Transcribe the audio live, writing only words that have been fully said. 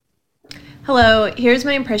Hello, here's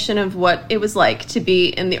my impression of what it was like to be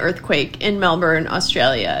in the earthquake in Melbourne,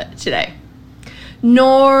 Australia today.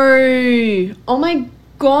 No! Oh my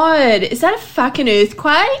god, is that a fucking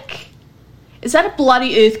earthquake? Is that a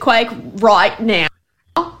bloody earthquake right now?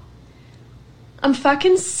 I'm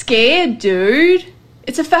fucking scared, dude.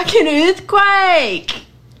 It's a fucking earthquake!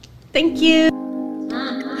 Thank you.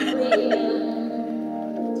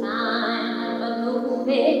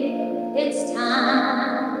 It's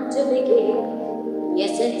time to begin.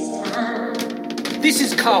 Yes, it's time. This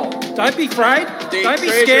is cold. Don't be afraid. Don't be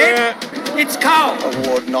scared. It's cold.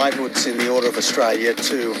 Award knighthoods in the Order of Australia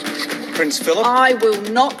to Prince Philip. I will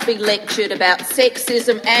not be lectured about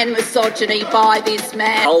sexism and misogyny by this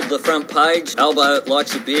man. Hold the front page. Albo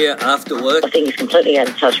likes a beer after work. I think he's completely out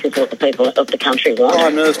of touch with what the people of the country want.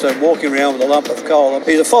 Prime Minister walking around with a lump of coal.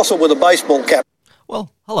 He's a fossil with a baseball cap.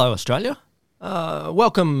 Well, hello, Australia.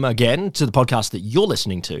 Welcome again to the podcast that you're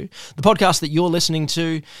listening to. The podcast that you're listening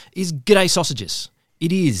to is G'day Sausages.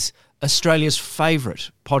 It is Australia's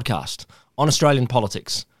favourite podcast on Australian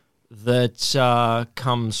politics that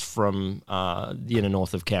comes from the inner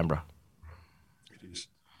north of Canberra. It is.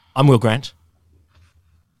 I'm Will Grant.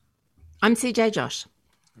 I'm CJ Josh.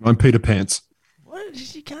 I'm Peter Pants.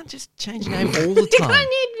 What? You can't just change your name all the time. I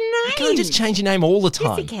need names. You can't just change your name all the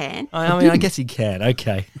time. Yes, he can. I guess he can.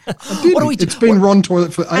 Okay. What are we It's been Ron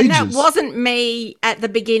Toilet for ages. And that wasn't me at the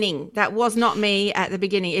beginning. That was not me at the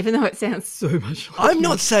beginning, even though it sounds so much like I'm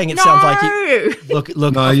not saying it sounds like you. Look.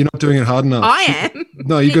 No, you're not doing it hard enough. I am.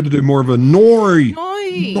 No, you got to do more of a nori.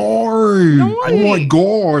 No. Oh my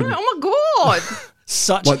god. Oh my god.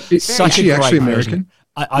 Such Is she a actually great American?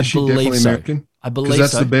 I Is she believe definitely so. American? I believe because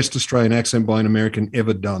that's so. the best Australian accent by an American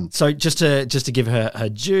ever done. So just to give her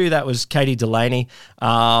due, that was Katie Delaney.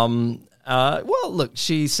 Well, look,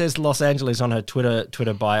 she says Los Angeles on her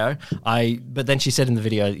Twitter bio. But then she said in the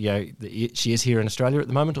video, that she is here in Australia at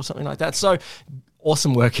the moment or something like that. So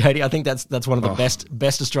awesome work, Katie. I think that's one of the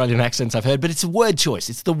best Australian accents I've heard. But it's a word choice.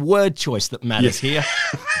 It's the word choice that matters here.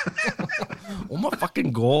 Oh my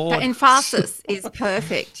fucking god! The emphasis is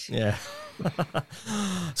perfect. Yeah.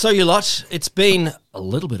 So you lot, it's been a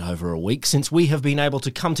little bit over a week since we have been able to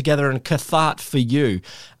come together and cathart for you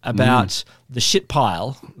about the shit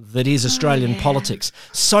pile that is Australian politics.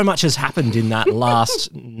 So much has happened in that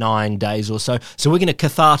last 9 days or so. So we're going to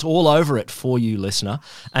cathart all over it for you, listener.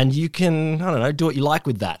 And you can, do what you like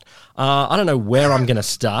with that. I don't know where I'm going to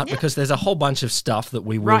start because there's a whole bunch of stuff that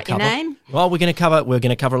we will Write cover. Your name? Well, we're going to cover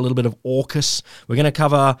a little bit of AUKUS. We're going to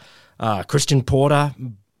cover Christian Porter,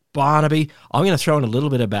 Barnaby. I'm going to throw in a little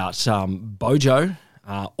bit about Bojo.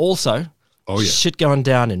 Also, shit going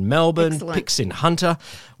down in Melbourne, Excellent. picks in Hunter.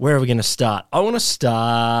 Where are we going to start? I want to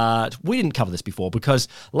start... We didn't cover this before because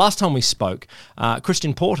last time we spoke,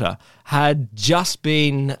 Christian Porter had just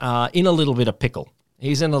been in a little bit of pickle.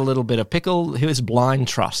 He's in a little bit of pickle. His blind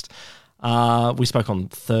trust. We spoke on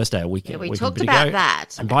Thursday, a week We a talked bit about ago.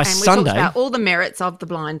 that. And by we Sunday... talked about all the merits of the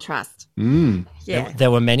blind trust. Yeah.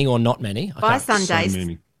 There were many or not many. By Sunday. So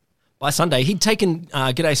many. By Sunday, he'd taken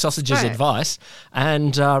G'day Sausages' advice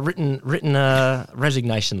and written a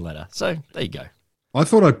resignation letter. So there you go. I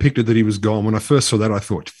thought I picked it that he was gone. When I first saw that, I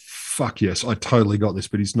thought, fuck yes, I totally got this,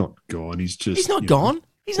 but he's not gone. He's not gone.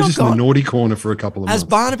 He's not just gone. in the naughty corner for a couple of months. As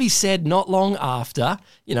Barnaby said not long after,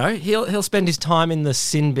 he'll spend his time in the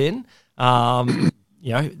sin bin, the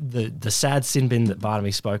sad sin bin that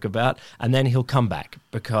Barnaby spoke about, and then he'll come back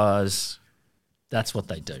because that's what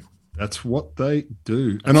they do. That's what they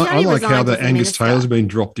do. And I like how the Angus Taylor's been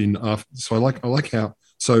dropped in after. So I like how.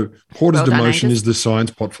 So Porter's demotion is the science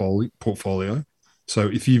portfolio. So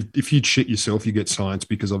if you shit yourself, you get science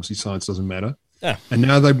because obviously science doesn't matter. Yeah. And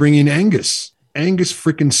now they bring in Angus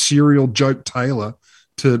freaking serial joke Taylor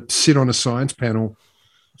to sit on a science panel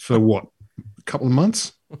for what, a couple of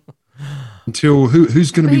months until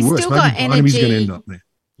who's going to be worse? Maybe Barnaby's going to end up there.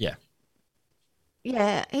 Yeah.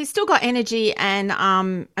 Yeah, he's still got energy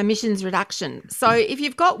and emissions reduction. So if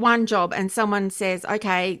you've got one job and someone says,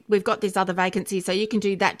 okay, we've got this other vacancy, so you can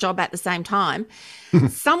do that job at the same time,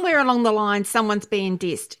 somewhere along the line, someone's being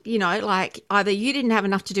dissed. Like either you didn't have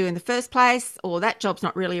enough to do in the first place or that job's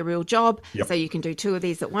not really a real job, so you can do two of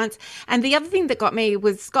these at once. And the other thing that got me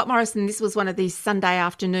was Scott Morrison. This was one of these Sunday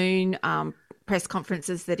afternoon press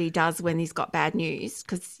conferences that he does when he's got bad news,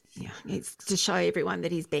 because it's to show everyone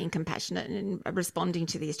that he's being compassionate and responding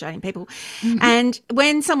to the Australian people. Mm-hmm. And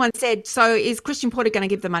when someone said, so is Christian Porter going to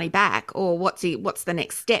give the money back, or what's the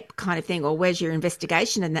next step kind of thing, or where's your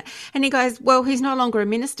investigation and that? And he goes, well, he's no longer a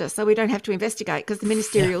minister, so we don't have to investigate because the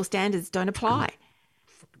ministerial standards don't apply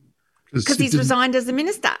because he's resigned as a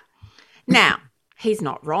minister. Now, he's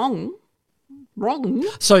not wrong, wrong.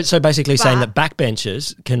 So basically saying that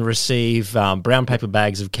backbenchers can receive brown paper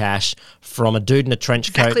bags of cash from a dude in a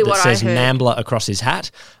trench coat that says Nambler across his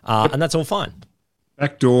hat, and that's all fine.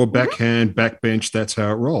 Backdoor, backhand, backbench, that's how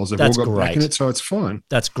it rolls. They've all got back in it, so it's fine.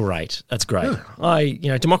 That's great. That's great.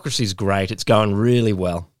 Yeah. Democracy's great. It's going really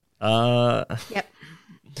well. Yep.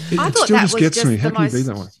 It still just gets me. How can you be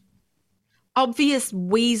that way? Obvious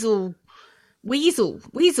weasel.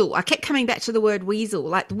 I kept coming back to the word weasel,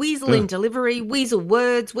 like weasel in delivery, weasel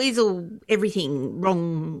words, weasel everything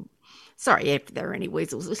wrong. Sorry if there are any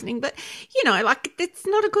weasels listening, but, it's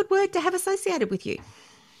not a good word to have associated with you.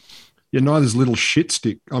 Yeah, neither's little shit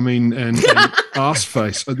stick. I mean, and arse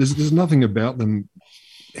face. There's nothing about them.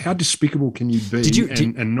 How despicable can you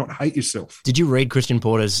be and not hate yourself? Did you read Christian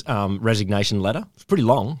Porter's resignation letter? It's pretty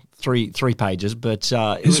long, three pages, but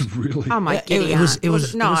it was really. Oh my god! It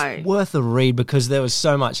was worth a read because there was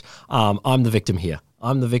so much. I'm the victim here.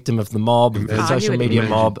 I'm the victim of the mob, the social media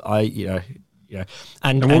mob.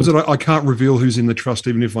 And what was it? I can't reveal who's in the trust,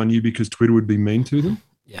 even if I knew, because Twitter would be mean to them.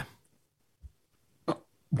 Yeah.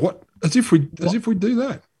 What? As if we do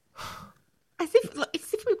that. As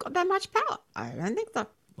if we've got that much power. I don't think so.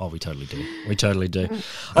 Oh, we totally do. We totally do.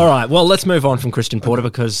 All right. Well, let's move on from Christian Porter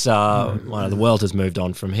because the world has moved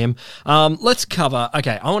on from him. Let's cover.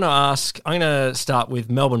 Okay, I want to ask. I'm going to start with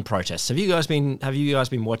Melbourne protests. Have you guys been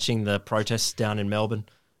watching the protests down in Melbourne?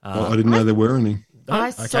 I didn't know there were any.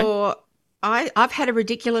 I've had a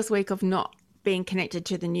ridiculous week of not being connected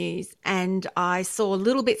to the news, and I saw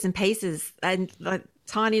little bits and pieces and like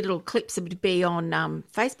tiny little clips would be on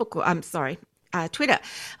Facebook. Twitter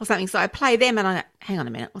or something. So I play them and I hang on a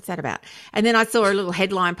minute, what's that about? And then I saw a little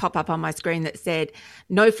headline pop up on my screen that said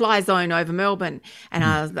 "No fly zone over Melbourne."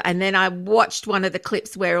 And then I watched one of the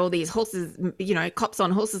clips where all these horses, cops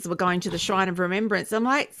on horses were going to the Shrine of Remembrance. I'm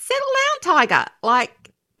like, settle down, Tiger.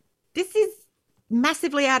 Like, this is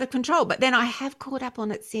massively out of control. But then I have caught up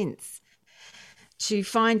on it since to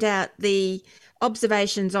find out the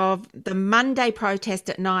observations of the Monday protest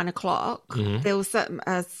at 9:00. Mm-hmm. There was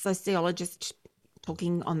a sociologist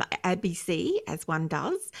talking on the ABC, as one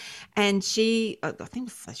does, and she, I think it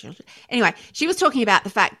was a sociologist. Anyway, she was talking about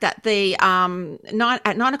the fact that the at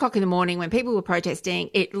 9:00 in the morning when people were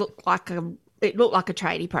protesting, it looked like a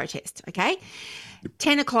tradie protest. Okay,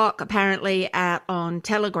 10:00 apparently out on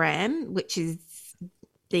Telegram, which is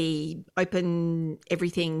the open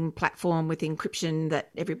everything platform with encryption that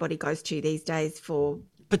everybody goes to these days for,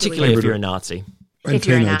 particularly if you're a Nazi. And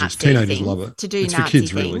teenagers love it. To do it's Nazi for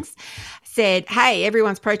kids, things. Really. Said, hey,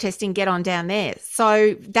 everyone's protesting, get on down there.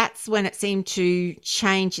 So that's when it seemed to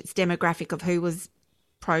change its demographic of who was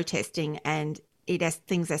protesting, and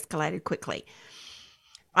things escalated quickly.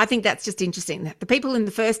 I think that's just interesting. The people in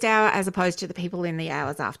the first hour as opposed to the people in the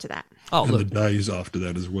hours after that. Oh, and the days after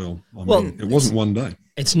that as well. I mean, it wasn't one day.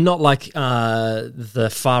 It's not like the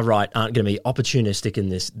far right aren't going to be opportunistic in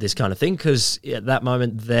this kind of thing, because at that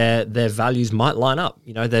moment their values might line up.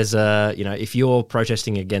 There's if you're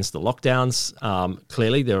protesting against the lockdowns,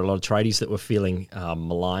 clearly there are a lot of tradies that were feeling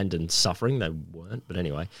maligned and suffering. They weren't, but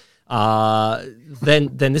anyway.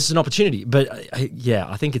 Then this is an opportunity. But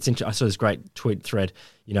I think it's interesting. I saw this great tweet thread.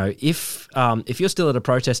 If you're still at a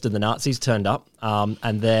protest and the Nazis turned up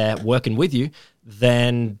and they're working with you,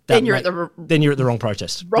 then you're at the wrong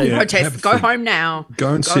protest. Protest. Go home now.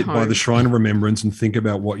 Go and sit by the Shrine of Remembrance and think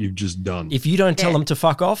about what you've just done. If you don't tell them to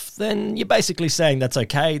fuck off, then you're basically saying that's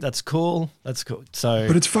okay, that's cool, that's cool. So,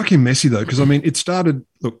 but it's fucking messy though, because I mean, it started.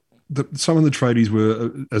 Look, some of the tradies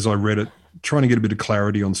were, as I read it, trying to get a bit of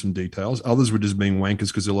clarity on some details. Others were just being wankers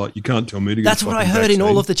because they're like, you can't tell me to get That's what I heard vaccine. In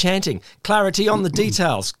all of the chanting. Clarity on the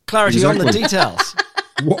details. Clarity on the details.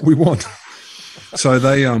 What we want. So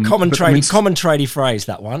they common tradie phrase,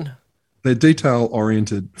 that one. They're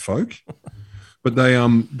detail-oriented folk. But they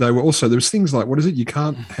were also, there was things like, what is it? You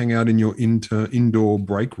can't hang out in your indoor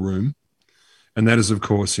break room. And that is, of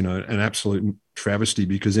course, an absolute travesty,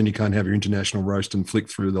 because then you can't have your international roast and flick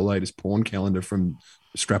through the latest porn calendar from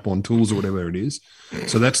Strap-on Tools or whatever it is.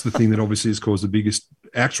 So that's the thing that obviously has caused the biggest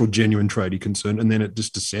actual genuine tradie concern. And then it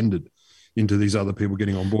just descended into these other people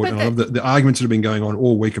getting on board. And I love the arguments that have been going on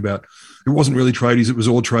all week about it wasn't really tradies, it was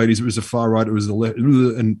all tradies, it was the far right, it was the left.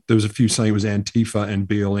 And there was a few saying it was Antifa and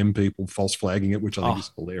BLM people false flagging it, which I think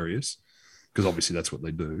is hilarious, because obviously that's what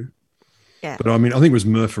they do. Yeah. But I mean, I think it was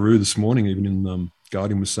Murpharoo this morning, even in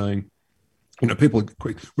Guardian, was saying, people are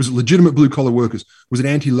quick. Was it legitimate blue collar workers? Was it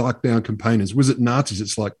anti-lockdown campaigners? Was it Nazis?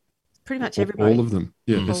 It's like pretty much everybody. All of them.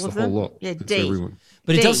 Yeah, it's the whole lot. Yeah, it's everyone.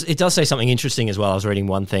 But it does say something interesting as well. I was reading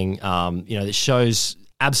one thing, that shows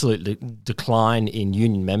absolute decline in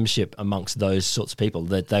union membership amongst those sorts of people,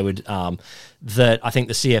 that they would that I think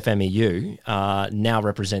the CFMEU now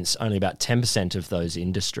represents only about 10% of those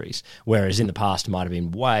industries, whereas in the past it might have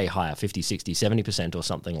been way higher, 50, 60, 70% or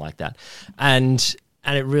something like that. And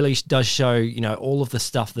it really does show, all of the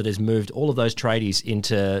stuff that has moved all of those tradies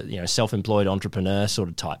into, self-employed entrepreneur sort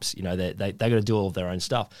of types. They got to do all of their own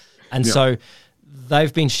stuff. And so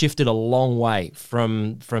they've been shifted a long way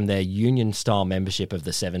from their union style membership of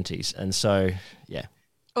the 70s. And so, yeah.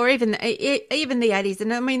 Or even the 80s.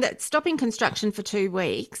 And I mean, that stopping construction for 2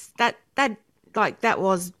 weeks, that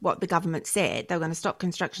was what the government said. They were going to stop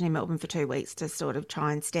construction in Melbourne for 2 weeks to sort of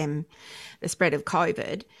try and stem the spread of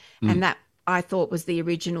COVID. And that, I thought, was the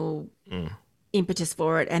original impetus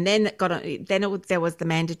for it. And then there was the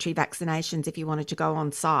mandatory vaccinations if you wanted to go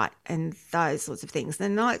on site and those sorts of things.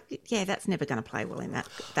 And that's never going to play well in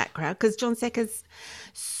that crowd, because John Secker's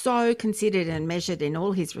so considered and measured in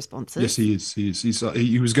all his responses. Yes, he is.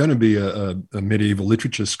 He was going to be a medieval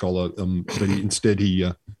literature scholar, but instead he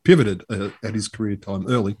pivoted at his career time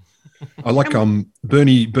early. I like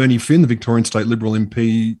Bernie Finn, the Victorian State Liberal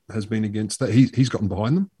MP, has been against that. He's gotten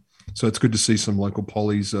behind them. So it's good to see some local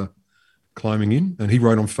pollies climbing in. And he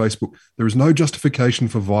wrote on Facebook, "There is no justification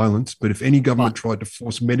for violence, but if any government tried to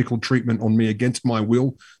force medical treatment on me against my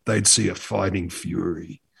will, they'd see a fighting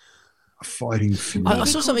fury." A fighting fury. I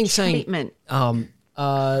saw something saying there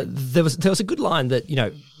was a good line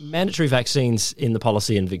that, mandatory vaccines in the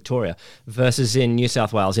policy in Victoria versus in New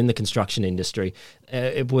South Wales in the construction industry,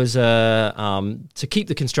 it was to keep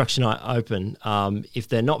the construction open, if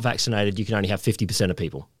they're not vaccinated, you can only have 50% of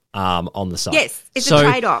people on the site. Yes, it's a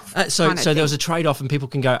trade-off. So there was a trade-off, and people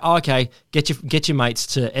can go, "Oh, okay, get your mates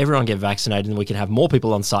to everyone get vaccinated, and we can have more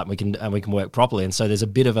people on site, and we can work properly." And so there's a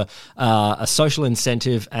bit of a social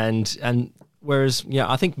incentive, and whereas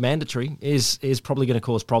I think mandatory is probably going to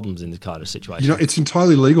cause problems in this kind of situation. It's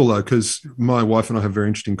entirely legal though, because my wife and I have very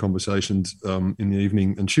interesting conversations in the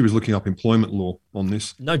evening, and she was looking up employment law on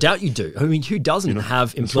this. No doubt you do. I mean, who doesn't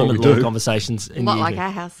have employment law conversations in the evening? Like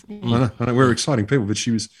our house. Yeah. I know we're exciting people, but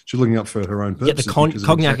she was looking up for her own purposes. Get the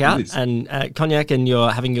cognac out and cognac, and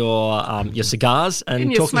you're having your cigars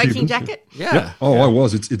and your smoking jacket. Yeah. Oh, yeah. I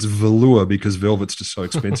was. It's velour because velvet's just so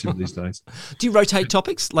expensive these days. Do you rotate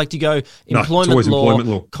topics? Like, do you go No, it's always employment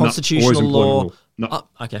law. Constitutional law. No. Oh,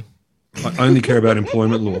 okay. I only care about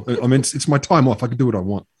employment law. I mean, it's my time off. I can do what I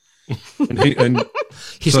want.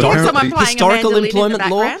 Historical employment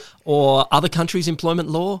law, or other countries' employment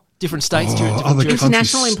law, different states.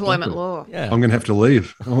 International employment law. Yeah. I'm going to have to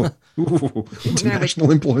leave.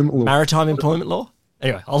 International employment law. Maritime employment law.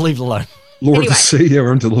 Anyway, I'll leave it alone. Law of the sea. Yeah,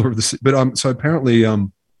 we're into law of the sea. But so apparently,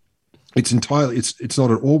 it's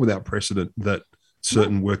not at all without precedent that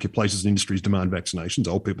certain workplaces and industries demand vaccinations,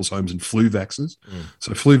 old people's homes and flu vaxes.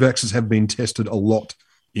 So flu vaxes have been tested a lot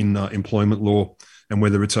in employment law, and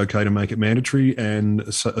whether it's okay to make it mandatory. And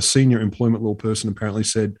a senior employment law person apparently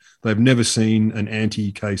said they've never seen an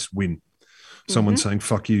anti-case win. Someone saying,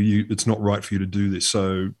 "Fuck you, it's not right for you to do this."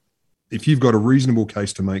 So if you've got a reasonable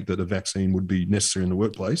case to make that a vaccine would be necessary in the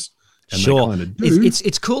workplace, and they kind of do.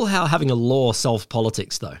 It's cool how having a law solves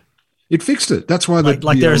politics, though. It fixed it. That's why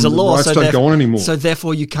there is a law, rights don't go on anymore. So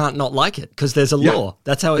therefore, you can't not like it because there's a law.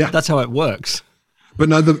 That's how it works. But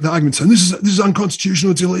no, the argument saying this is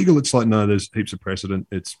unconstitutional, it's illegal. It's like, no, there's heaps of precedent.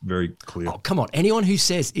 It's very clear. Oh, come on! Anyone who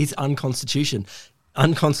says it's unconstitutional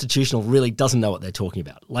really doesn't know what they're talking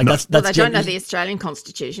about. Like they don't know the Australian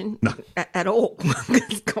Constitution at all.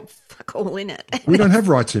 It's got fuck all in it. We don't have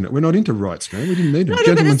rights in it. We're not into rights, man. We didn't need them. No,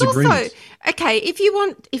 Gentlemen's but it's agreements. Also, okay, if you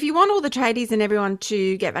want all the tradies and everyone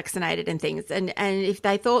to get vaccinated and things, and if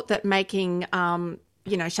they thought that making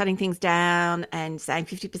shutting things down and saying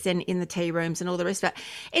 50% in the tea rooms and all the rest of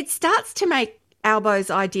it starts to make Albo's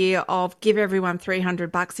idea of give everyone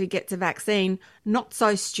 $300 who gets a vaccine not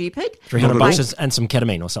so stupid. $300 and some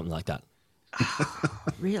ketamine or something like that.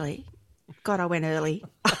 Really? God, I went early.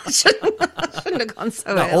 I shouldn't have gone so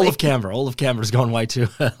early. All of Canberra's gone way too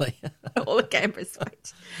early. All of Canberra's way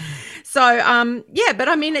too. So, but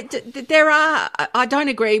I mean, I don't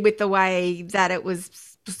agree with the way that it was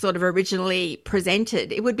sort of originally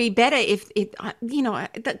presented. It would be better if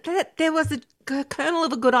that there was a kernel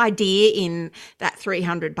of a good idea in that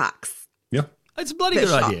 $300. Yeah. It's a bloody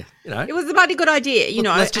good idea. It was a bloody good idea.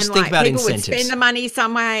 Let's just think about people incentives. Would spend the money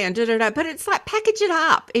some way and but it's like package it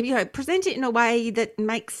up. Present it in a way that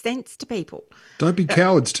makes sense to people. Don't be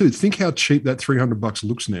cowards too. Think how cheap that $300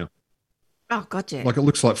 looks now. Oh God, yeah. Like it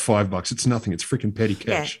looks like $5. It's nothing. It's freaking petty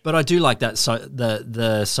cash. Yeah. But I do like that. So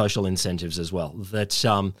the social incentives as well. That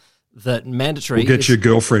that mandatory. We'll get your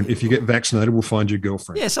girlfriend. If you get vaccinated, we'll find your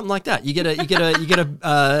girlfriend. Yeah, something like that. You get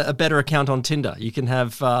a better account on Tinder. You can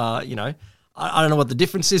have I don't know what the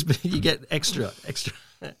difference is, but you get extra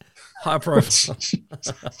high profile.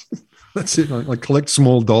 That's it. I collect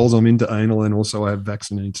small dolls. I'm into anal, and also I have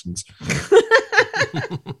vaccinations.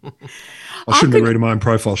 I shouldn't be reading my own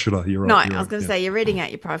profile, should I? You're right. No, I was going to say you're reading out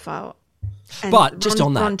your profile. But just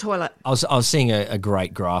on that, on toilet. I was seeing a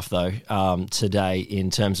great graph though today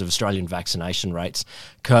in terms of Australian vaccination rates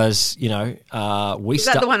because is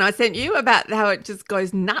that the one I sent you about how it just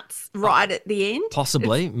goes nuts right at the end?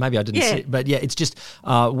 Possibly, maybe I didn't see it, but yeah, it's just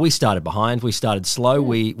we started behind, we started slow,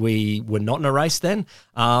 we were not in a race then.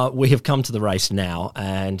 We have come to the race now,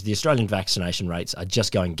 and the Australian vaccination rates are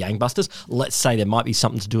just going gangbusters. Let's say there might be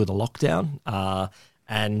something to do with the lockdown.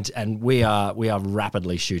 And we are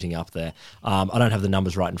rapidly shooting up there. I don't have the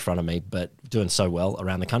numbers right in front of me, but doing so well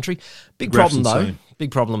around the country. Big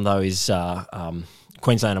problem though is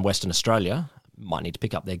Queensland and Western Australia might need to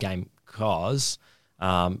pick up their game because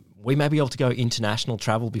we may be able to go international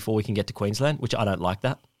travel before we can get to Queensland, which I don't like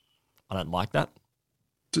that.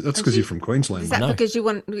 That's because you're from Queensland. Is that because you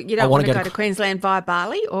don't want to go to Queensland via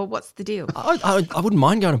Bali, or what's the deal? I wouldn't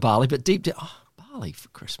mind going to Bali, but deep down... Bali for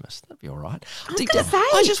Christmas. That'd be all right.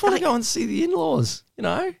 I just want to go and see the in-laws,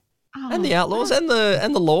 and the outlaws and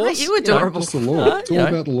the laws. You adorable. It's the law. It's all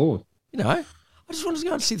about the law. I just wanted to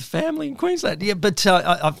go and see the family in Queensland. Yeah, but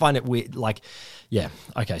I find it weird.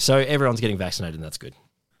 Okay, so everyone's getting vaccinated, and that's good.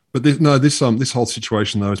 But this whole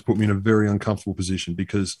situation though has put me in a very uncomfortable position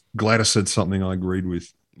because Gladys said something I agreed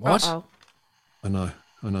with. What? Uh-oh. I know.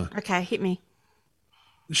 Okay, hit me.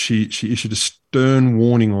 She issued a stern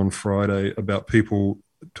warning on Friday about people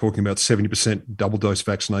talking about 70% double dose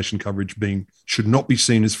vaccination coverage should not be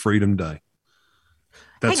seen as Freedom Day.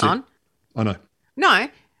 Hang on. I know. No.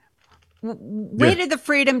 Where did the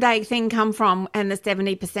Freedom Day thing come from and the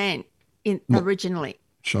 70% originally?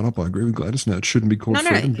 Shut up. I agree with Gladys now. It shouldn't be called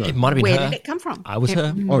Freedom Day. It might have been Where her. did it come from? I was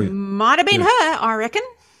her. Oh, yeah. Might have been her, I reckon.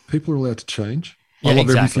 People are allowed to change. Yeah, I love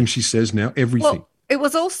exactly. everything she says now. Everything. Well, it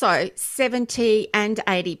was also 70 and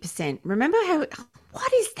 80%. Remember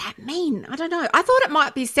what does that mean? I don't know. I thought it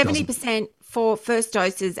might be 70% for first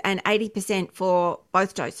doses and 80% for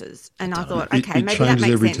both doses. And I thought, maybe that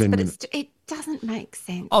makes sense. But it doesn't make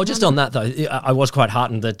sense. Oh, just on that, though, I was quite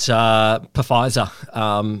heartened that Pfizer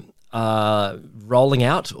rolling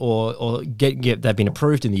out or they've been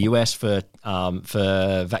approved in the US for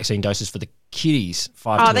vaccine doses for the kiddies.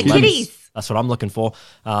 5 to 11. The kiddies. That's what I'm looking for.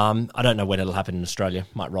 I don't know when it'll happen in Australia.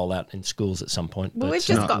 Might roll out in schools at some point. Well, we've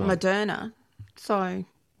just got Moderna. So,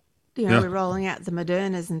 we're rolling out the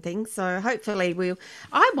Modernas and things. So hopefully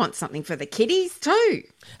I want something for the kiddies too.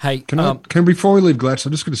 Hey, can before we leave Gladys,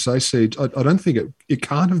 I'm just going to say, Siege, I don't think it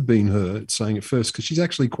can't have been her saying it first because she's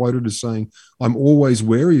actually quoted as saying, I'm always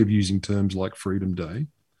wary of using terms like Freedom Day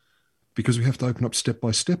because we have to open up step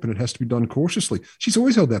by step and it has to be done cautiously. She's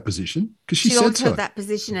always held that position because she said so. Held that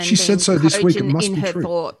position and she said so this week. It must be her true.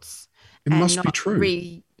 Thoughts it must be true.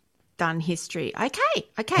 Redone history. Okay.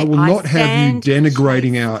 I will not have you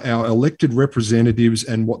denigrating our elected representatives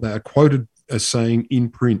and what they are quoted as saying in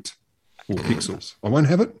print or pixels. I won't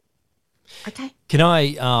have it. Okay. Can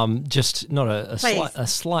I just not a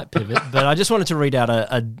slight pivot, but I just wanted to read out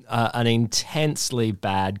an intensely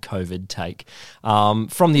bad COVID take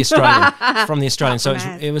from the Australian. So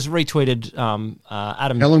it was retweeted.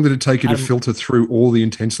 Adam, how long did it take you to filter through all the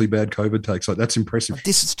intensely bad COVID takes? Like that's impressive.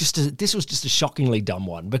 This was just a shockingly dumb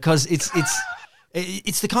one because it's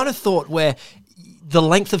the kind of thought where the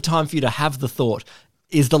length of time for you to have the thought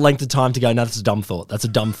is the length of time to go, no, that's a dumb thought. That's a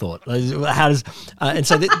dumb thought. How does and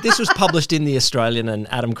so this was published in The Australian, and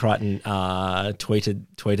Adam Crichton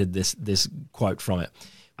tweeted this quote from it.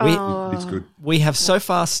 It's good. We have so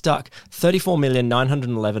far stuck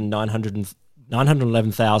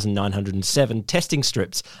 34,911,907 testing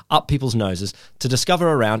strips up people's noses to discover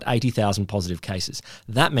around 80,000 positive cases.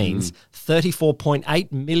 That means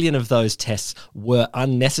 34.8 million of those tests were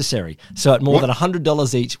unnecessary. So at more than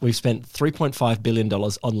 $100 each, we've spent $3.5 billion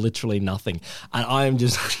on literally nothing. And I am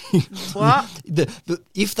just... What?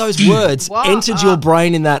 If those words entered your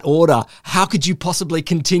brain in that order, how could you possibly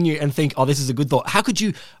continue and think, oh, this is a good thought? How could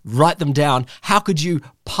you write them down? How could you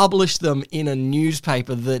publish them in a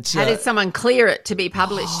newspaper that... How did someone clear it to be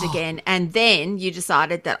published again? And then you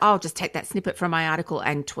decided that I'll just take that snippet from my article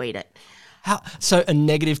and tweet it. So a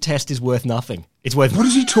negative test is worth nothing. It's worth... What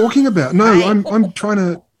is he talking about? No, I'm trying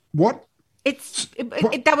to... What? They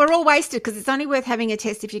were all wasted because it's only worth having a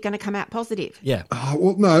test if you're going to come out positive. Yeah. Oh,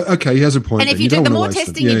 well, no, okay, he has a point. And if you do, the more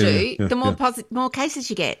testing you do, the more more cases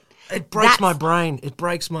you get. It breaks my brain. It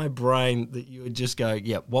breaks my brain that you would just go,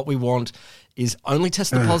 yeah, what we want is only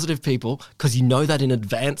test the positive people because you know that in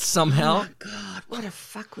advance somehow. Oh, my God, what a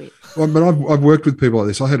fuckwit. Well, but I've worked with people like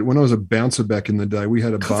this. When I was a bouncer back in the day, we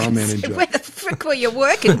had a bar manager. Where the frick were you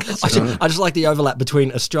working? I just like the overlap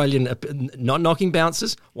between Australian, not knocking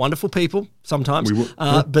bouncers, wonderful people sometimes,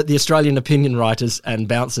 but the Australian opinion writers and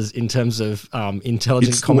bouncers in terms of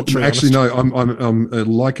intelligent commentary. Actually, no, I'm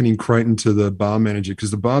likening Creighton to the bar manager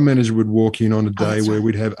because the bar manager would walk in on a day where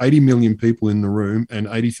we'd have 80 million people in the room and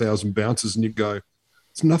 80,000 bouncers, and you'd go,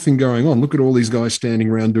 there's nothing going on. Look at all these guys standing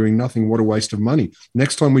around doing nothing. What a waste of money.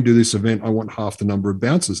 Next time we do this event, I want half the number of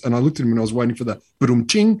bouncers. And I looked at him and I was waiting for that.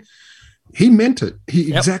 Ching. He meant it.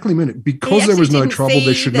 He exactly meant it. Because there was no trouble,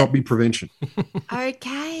 there should not be prevention.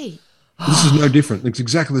 Okay. This is no different. It's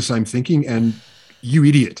exactly the same thinking. And you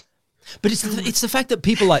idiot. But it's the fact that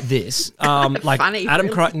people like this, like funny, Adam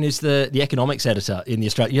really. Crichton is the economics editor in the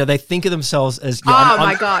Australian. You know, they think of themselves as,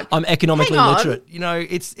 my God, I'm economically literate. You know,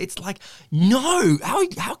 it's like, no,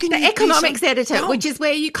 how can the you economics be so editor, dumb? which is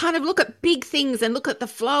where you kind of look at big things and look at the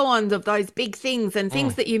flow-ons of those big things and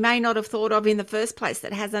things that you may not have thought of in the first place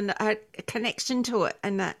that has a connection to it.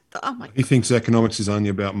 And that, oh my God. He thinks economics is only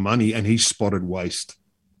about money, and he spotted waste.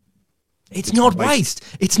 It's not waste.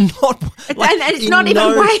 It's not. Like, and it's not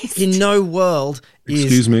even waste. In no world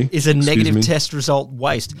is a negative test result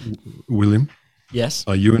waste. William? Yes?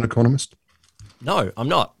 Are you an economist? No, I'm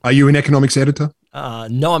not. Are you an economics editor?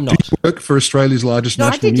 No, I'm not. Do you work for Australia's largest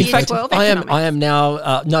national did newspaper? Year 12 economics. I am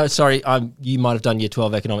now. No, sorry. You might have done Year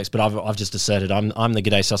 12 economics, but I've just asserted I'm the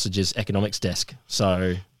G'day Sausages economics desk.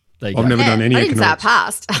 So there you go. I've never done any I didn't economics. say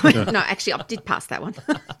I passed. No, actually, I did pass that one.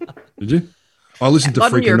 Did you? I listened to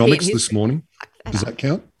Modern European Freakonomics history. this morning. Does that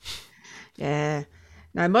count? Yeah.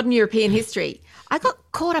 No, modern European history. I got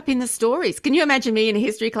caught up in the stories. Can you imagine me in a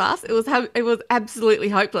history class? It was absolutely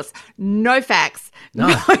hopeless. No facts.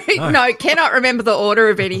 No, cannot remember the order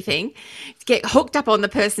of anything. Get hooked up on the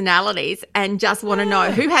personalities and just want to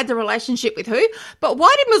know who had the relationship with who. But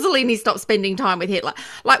why did Mussolini stop spending time with Hitler?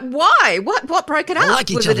 Like, why? What broke it up?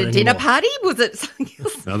 Was it a dinner party? Was it something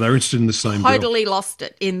else? No, they're interested in the same girl. Totally lost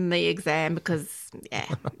it in the exam because,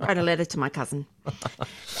 wrote a letter to my cousin.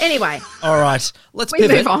 Anyway. All right. Let's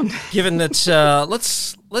move on. Given that,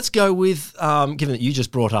 let's go with, given that you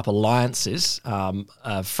just brought up alliances,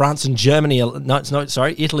 France and Germany,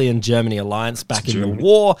 Italy and Germany alliance back in the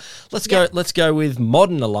war. Let's go with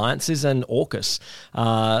modern alliances and AUKUS.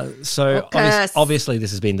 Obviously this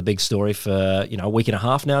has been the big story for, a week and a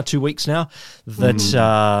half now, 2 weeks now,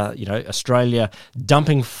 that, Australia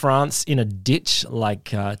dumping France in a ditch like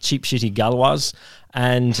cheap, shitty Gauloise,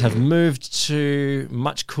 and have moved to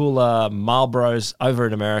much cooler Marlboros over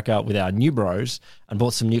in America with our new bros and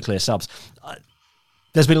bought some nuclear subs.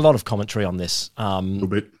 There's been a lot of commentary on this a little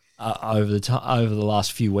bit. over the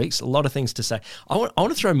last few weeks. A lot of things to say. I want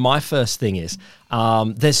to throw my first thing is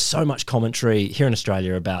there's so much commentary here in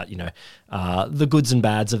Australia about the goods and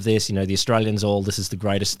bads of this. The Australians this is the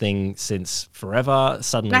greatest thing since forever.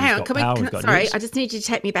 Suddenly we've got power. We've got sorry, news. I just need you to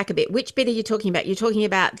take me back a bit. Which bit are you talking about? You're talking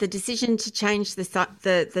about the decision to change the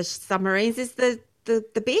submarines. Is the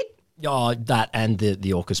bit? Oh, that and the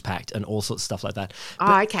AUKUS Pact and all sorts of stuff like that.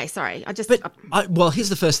 Okay, sorry. Well, here's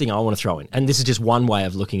the first thing I want to throw in, and this is just one way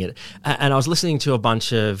of looking at it. And I was listening to a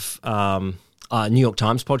bunch of New York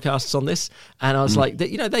Times podcasts on this, and I was like,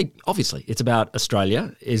 they obviously it's about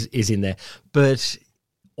Australia is in there, but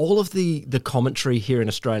all of the commentary here in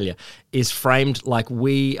Australia is framed like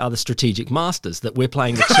we are the strategic masters, that we're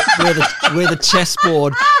playing we're the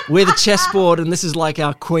chessboard. We're the chessboard, and this is like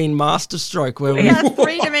our Queen Master Stroke, where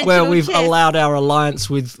we've allowed our alliance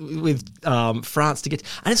with France to get.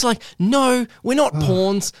 And it's like, no, we're not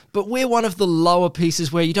pawns, but we're one of the lower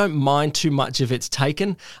pieces where you don't mind too much if it's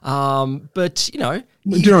taken. But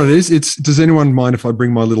Do you know what it is? It's, does anyone mind if I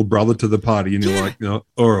bring my little brother to the party? And you're like, no,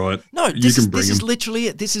 all right. No, this is literally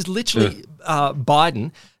it. This is literally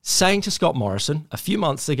Biden saying to Scott Morrison a few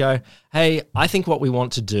months ago, hey, I think what we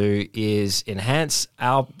want to do is enhance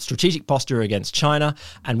our strategic posture against China,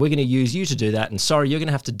 and we're going to use you to do that. And sorry, you're going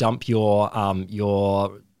to have to dump your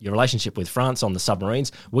relationship with France on the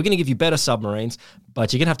submarines. We're going to give you better submarines,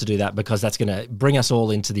 but you're going to have to do that because that's going to bring us all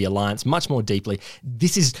into the alliance much more deeply.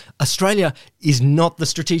 Australia is not the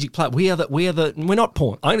strategic player. We're not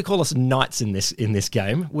pawn. I'm going to call us knights in this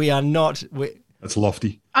game. We are not. That's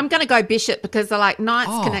lofty. I'm going to go bishop because they're like knights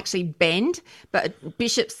can actually bend, but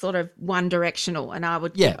bishop's sort of one directional, and I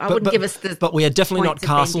wouldn't give us the. But we are definitely not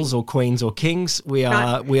castles or queens or kings. We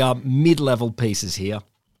are mid-level pieces here.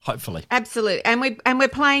 Hopefully, absolutely, and we're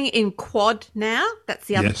playing in quad now. That's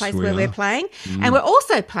the other place where we're playing, and we're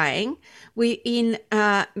also playing. We're in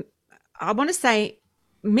I want to say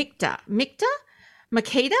Makita?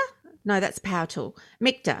 No, that's Power Tool.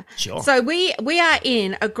 Makita. Sure. So we are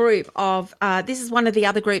in a group of, this is one of the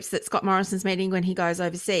other groups that Scott Morrison's meeting when he goes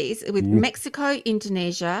overseas, with Mexico,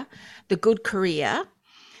 Indonesia, the Good Korea,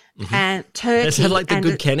 and Turkey. Is that like the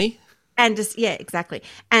Good Kenny? And yeah, exactly.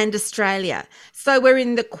 And Australia. So we're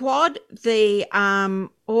in the Quad, the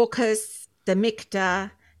AUKUS, the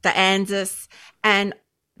Makita, the ANZUS, and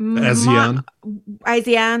ASEAN.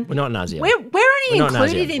 We're not in ASEAN. We're only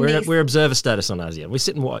included in this. We're observer status on ASEAN. We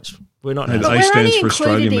sit and watch. We're not in And ASEAN. But A we're stands only for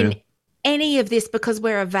Australia, included man. in any of this because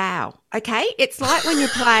we're a vowel, okay? It's like when you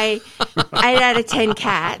play 8 out of 10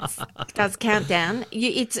 cats, does countdown.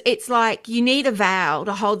 It's like you need a vowel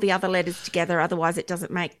to hold the other letters together, otherwise it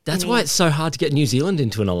doesn't make. That's why it's so hard to get New Zealand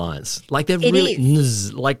into an alliance. Like they're It really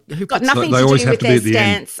is. like who got puts nothing They to always do have with to be their at the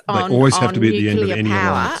end. stance They on, always have on to be at the end of nuclear any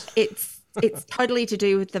power. alliance. It's totally to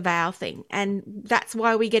do with the vowel thing, and that's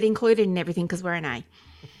why we get included in everything because we're an A.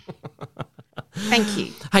 Thank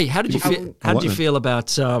you. Hey, how did you feel? How did you that. feel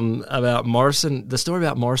about Morrison? The story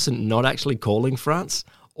about Morrison not actually calling France,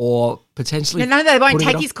 or potentially No, they won't putting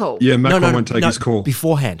it take off? his call. Yeah, Macron won't take his call.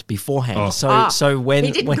 beforehand. Oh. So when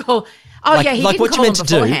He didn't when, call. Oh, like, yeah, he like didn't what call you meant to him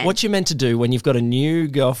do. beforehand. What you meant to do when you've got a new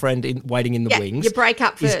girlfriend waiting in the wings. You break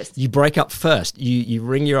up is first. You break up first. You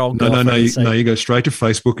ring your old No, girlfriend. and say, you go straight to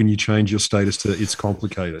Facebook and you change your status to it's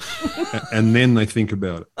complicated. And then they think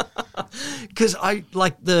about it. Because I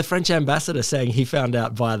like the French ambassador saying he found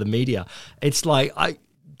out via the media. It's like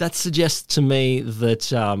that suggests to me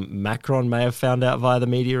that Macron may have found out via the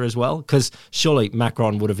media as well. Because surely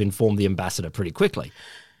Macron would have informed the ambassador pretty quickly.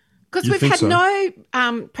 Because You we've think had so?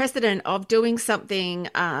 no precedent of doing something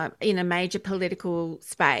in a major political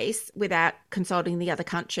space without consulting the other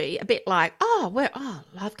country. A bit like,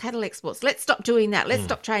 live cattle exports. Let's stop doing that. Let's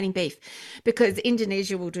stop trading beef, because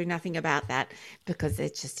Indonesia will do nothing about that because they're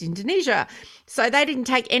just Indonesia. So they didn't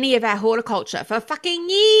take any of our horticulture for fucking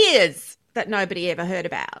years that nobody ever heard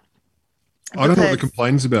about. I don't know what the Because-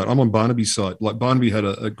 complaint's about. I'm on Barnaby's side. Like Barnaby had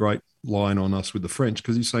a great line on us with the French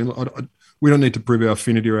because he's saying, look, we don't need to prove our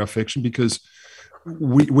affinity or our affection because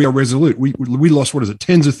we are resolute. We lost, what is it,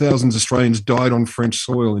 tens of thousands of Australians died on French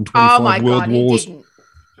soil in 25 world wars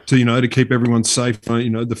to keep everyone safe.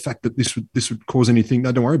 The fact that this would cause anything,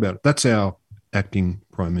 no, don't worry about it. That's our acting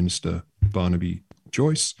Prime Minister, Barnaby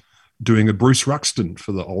Joyce, doing a Bruce Ruxton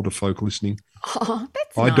for the older folk listening. Oh,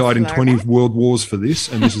 that's I nice, died in Laura. 20 world wars for this,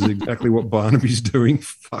 and this is exactly what Barnaby's doing.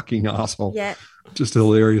 Fucking asshole. Yeah. Just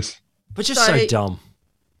hilarious. But just so dumb.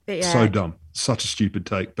 Yeah. So dumb. Such a stupid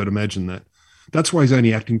take, but imagine that. That's why he's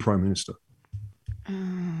only acting Prime Minister.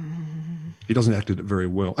 He doesn't act it very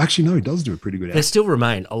well. Actually, no, he does do a pretty good There act. still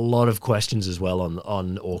remain a lot of questions as well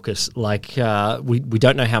on AUKUS. Like we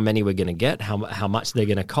don't know how many we're going to get, how much they're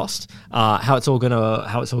going to cost, how it's all going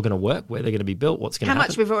to work, where they're going to be built, what's going to How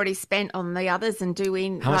happen. much we've already spent on the others and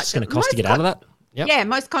doing. How much it's going to cost to get out of that? Yep. Yeah,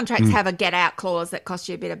 most contracts have a get out clause that costs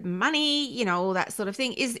you a bit of money, all that sort of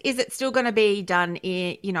thing. Is it still going to be done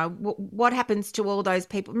in, what happens to all those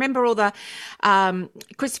people? Remember all the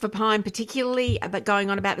Christopher Pyne particularly about going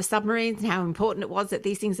on about the submarines and how important it was that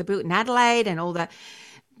these things are built in Adelaide and all the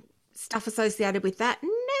stuff associated with that?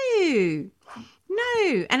 No.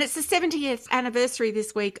 And it's the 70th anniversary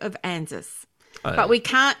this week of ANZUS. But we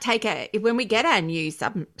can't when we get our new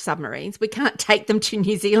submarines, we can't take them to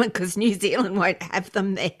New Zealand because New Zealand won't have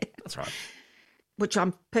them there. That's right. Which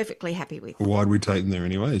I'm perfectly happy with. Why'd we take them there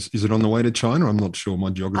anyways? Is it on the way to China? I'm not sure. My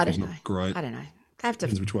I geography's don't know. not great. I don't know. They have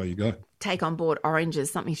Depends to which way you go. take on board oranges,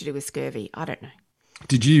 something to do with scurvy. I don't know.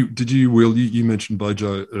 Did you, Will, you mentioned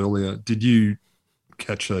Bojo earlier. Did you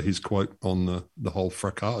catch his quote on the whole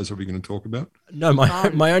fracas? Is that what we're going to talk about? No,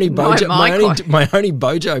 my only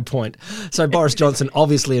Bojo point. So Boris Johnson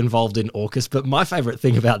obviously involved in AUKUS, but my favourite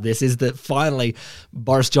thing about this is that finally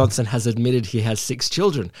Boris Johnson has admitted he has 6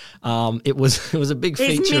 children. It was a big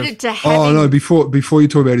He's feature. admitted to having. Oh no! Before you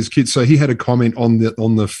talk about his kids, so he had a comment on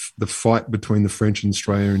the fight between the French and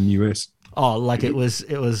Australia and US. Oh, like it was.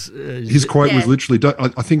 His quote was literally,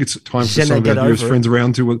 I think it's time for Je some of ne our get US over friends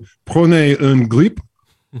around to prenez un grip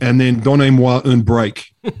and then donnez-moi un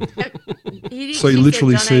break. So he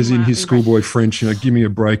literally says in his schoolboy French, give me a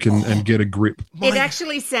break and get a grip. It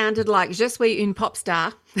actually sounded like Je suis une pop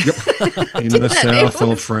star. Yep. In the south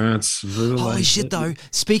of France. Holy shit, though.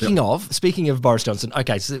 Speaking of Boris Johnson,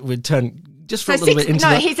 okay, so we'd turn just for So a little bit into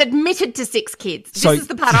that. he's admitted to 6 kids. This So- is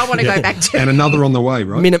the part I want to go back to. And another on the way,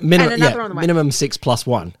 right? another on the way. Minimum 6 plus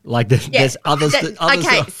 1. Like there's others.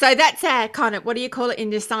 Okay, so that's our kind of, what do you call it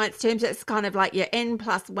in your science terms? It's kind of like your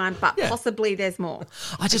N+1, but possibly there's more.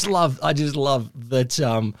 I just love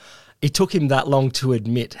that it took him that long to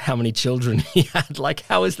admit how many children he had. Like,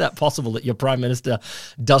 how is that possible that your Prime Minister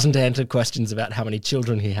doesn't answer questions about how many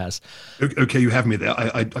children he has? Okay, you have me there.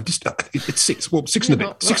 I just, it's 6. Well, 6 and a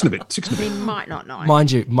bit. 6 and a bit. 6 and a bit. He might not know.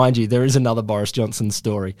 Mind you, there is another Boris Johnson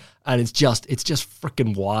story, and it's just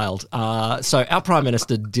freaking wild. So our Prime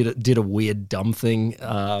Minister did a weird, dumb thing.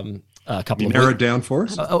 A couple of narrow it down for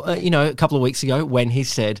us. A couple of weeks ago when he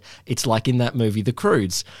said it's like in that movie The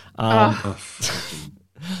Croods.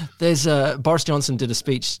 There's Boris Johnson did a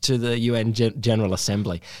speech to the UN General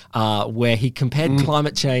Assembly where he compared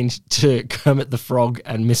climate change to Kermit the Frog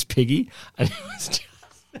and Miss Piggy, and it was just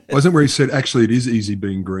wasn't where he said actually it is easy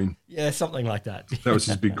being green. Yeah, something like that. That was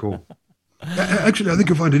his big call. Actually, I think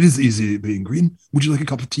you'll find it is easy being green. Would you like a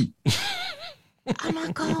cup of tea? Oh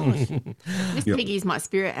my gosh. Miss Piggy is my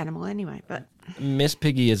spirit animal anyway, but Miss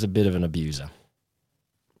Piggy is a bit of an abuser.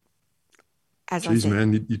 Jeez,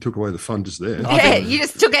 man, you took away the fun just there. Yeah, you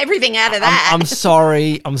just took everything out of that. I'm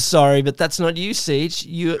sorry, but that's not you, Siege.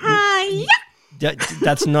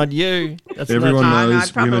 That's not you. Everyone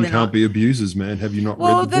knows women can't be abusers, man. Have you not read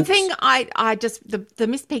the books? Well, the thing I just the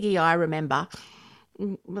Miss Piggy I remember,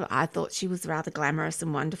 I thought she was rather glamorous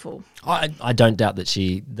and wonderful. I don't doubt that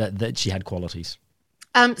she had qualities.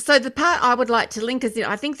 So the part I would like to link us in,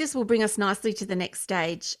 I think this will bring us nicely to the next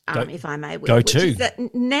stage, if I may. Which is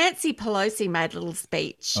that Nancy Pelosi made a little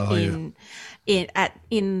speech in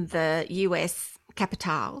the US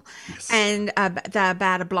Capitol, and they're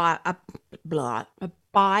about a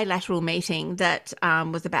bilateral meeting that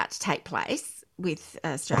was about to take place with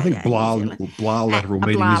Australia. I think bilateral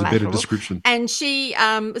meeting is a better description. And she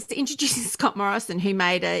was introducing Scott Morrison, who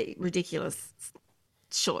made a ridiculous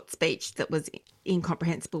short speech that was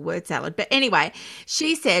incomprehensible word salad. But anyway,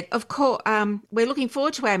 she said, of course, we're looking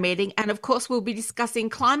forward to our meeting, and of course we'll be discussing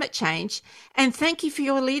climate change, and thank you for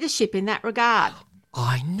your leadership in that regard.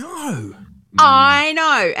 I know.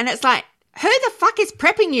 And it's like, who the fuck is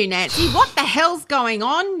prepping you, Nancy? What the hell's going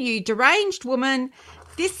on, you deranged woman?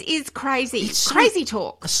 This is crazy. It's crazy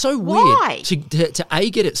talk. So weird. Why? To A,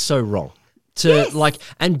 get it so wrong.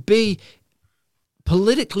 And B,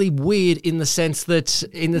 politically weird in the sense that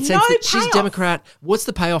she's Democrat. What's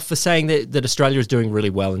the payoff for saying that Australia is doing really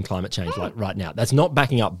well in climate change right now? That's not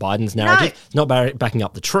backing up Biden's narrative. It's not backing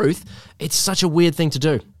up the truth. It's such a weird thing to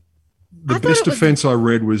do. The best defense I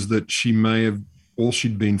read was that she may have, all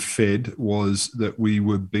she'd been fed was that we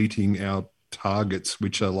were beating our targets,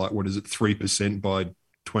 which are like, 3% by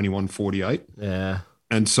 2148? Yeah.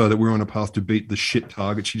 And so that we're on a path to beat the shit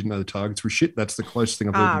target. She didn't know the targets were shit. That's the closest thing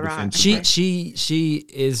I've heard to defense. She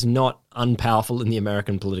is not unpowerful in the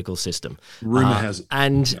American political system. Rumor has it.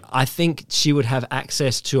 And I think she would have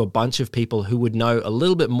access to a bunch of people who would know a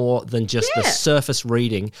little bit more than just the surface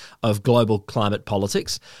reading of global climate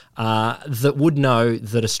politics, that would know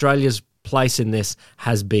that Australia's place in this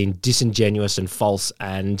has been disingenuous and false.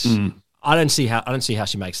 And I don't see how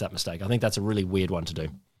she makes that mistake. I think that's a really weird one to do.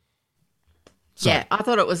 So. Yeah, I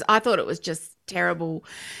thought it was just terrible.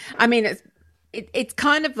 I mean, it's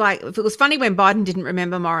kind of like, if it was funny when Biden didn't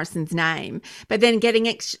remember Morrison's name, but then getting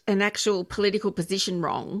an actual political position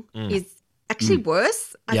wrong is actually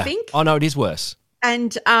worse, I think. Oh no, it is worse.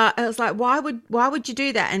 And I was like, why would you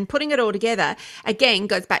do that? And putting it all together again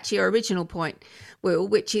goes back to your original point, Will,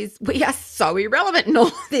 which is we are so irrelevant in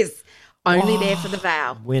all this. Only there for the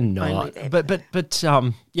vow. We're not. But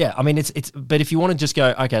yeah, I mean it's but if you want to just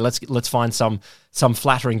go, okay, let's find some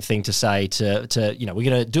flattering thing to say to we're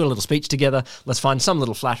going to do a little speech together. Let's find some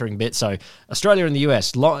little flattering bit. So Australia and the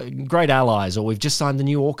US, great allies, or we've just signed the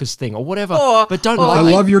new AUKUS thing, or whatever. But don't. I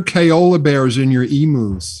love your Kaola bears and your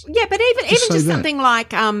emus. Yeah, but even just something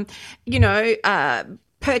like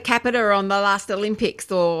per capita on the last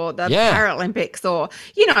Olympics or the Paralympics, or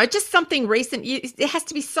just something recent. It has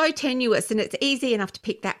to be so tenuous, and it's easy enough to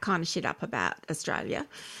pick that kind of shit up about Australia.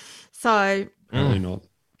 So really not.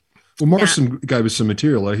 Well, Morrison gave us some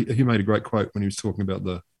material. He made a great quote when he was talking about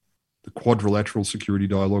the quadrilateral security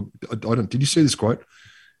dialogue. Did you see this quote?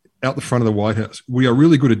 Out the front of the White House, we are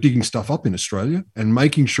really good at digging stuff up in Australia and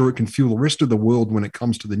making sure it can fuel the rest of the world when it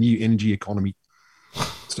comes to the new energy economy.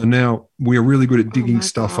 So now we are really good at digging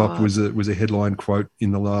stuff up was a headline quote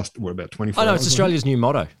in the last, about 24 hours? I know, it's Australia's new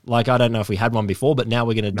motto. Like, I don't know if we had one before, but now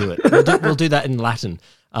we're going to do it. We'll do that in Latin.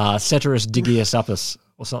 Ceteris digius appus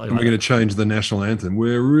or something like that. We're going to change the national anthem.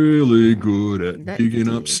 We're really good at digging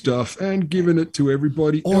up stuff and giving it to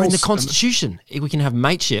everybody else. Or in the Constitution, we can have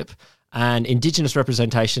mateship and Indigenous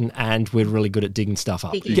representation, and we're really good at digging stuff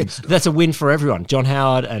up. That's a win for everyone. John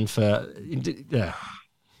Howard and for... Yeah.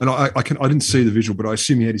 And I didn't see the visual, but I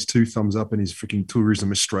assume he had his 2 thumbs up and his freaking Tourism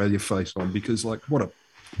Australia face on, because what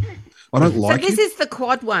I don't like so this it. is the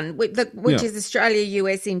Quad one, which is Australia,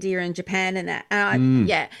 US, India, and Japan, and that.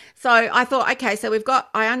 Yeah. So I thought, okay, so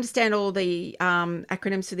I understand all the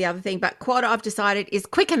acronyms for the other thing, but Quad, I've decided, is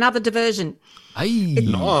quick another diversion. Hey,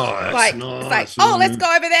 nice. It's like, let's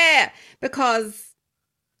go over there because,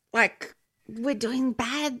 like, we're doing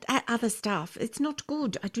bad at other stuff. It's not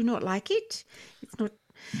good. I do not like it. It's not,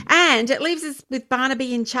 and it leaves us with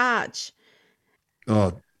Barnaby in charge.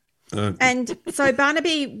 And so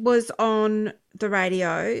Barnaby was on the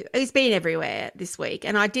radio. He's been everywhere this week.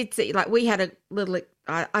 And I did see, like, we had a little,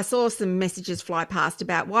 I saw some messages fly past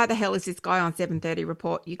about why the hell is this guy on 7:30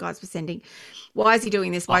 report you guys were sending? Why is he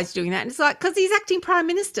doing this? Why is he doing that? And it's like, because he's acting Prime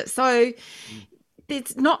Minister. So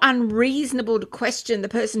it's not unreasonable to question the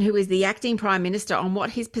person who is the acting Prime Minister on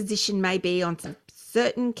what his position may be on some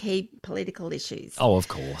certain key political issues. Oh, of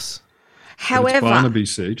course. However, it's Barnaby,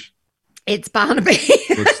 Siege. It's Barnaby.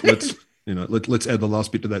 let's add the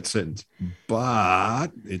last bit to that sentence. But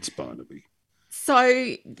it's Barnaby.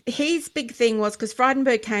 So his big thing was, because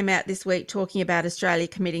Frydenberg came out this week talking about Australia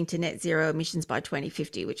committing to net zero emissions by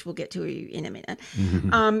 2050, which we'll get to in a minute.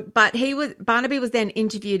 But Barnaby was then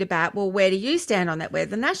interviewed about, well, where do you stand on that? Where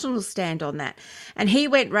do the Nationals stand on that? And he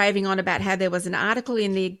went raving on about how there was an article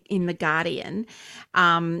in the Guardian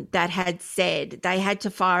that had said they had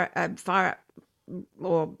to fire up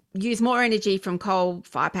or use more energy from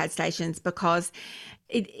coal-fired stations because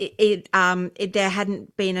there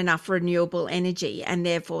hadn't been enough renewable energy, and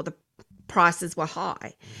therefore the prices were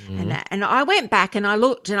high. And I went back and I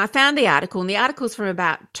looked and I found the article, and the article's from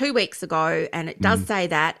about 2 weeks ago, and it does say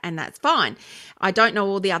that, and that's fine. I don't know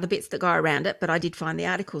all the other bits that go around it, but I did find the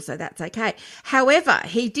article, so that's okay. However,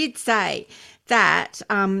 he did say that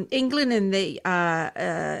England and the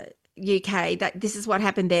UK, that this is what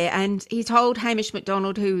happened there, and he told Hamish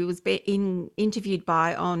McDonald, who he was interviewed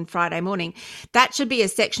by on Friday morning, that should be a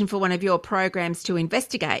section for one of your programs to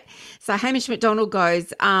investigate. So Hamish McDonald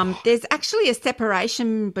goes, there's actually a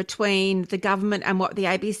separation between the government and what the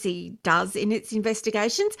ABC does in its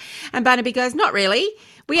investigations. And Barnaby goes, not really.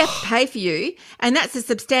 We have to pay for you, and that's a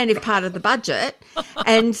substantive part of the budget.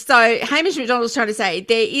 And so Hamish McDonald's trying to say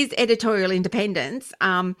there is editorial independence,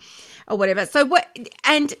 or whatever. So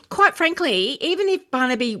and quite frankly, even if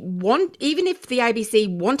the ABC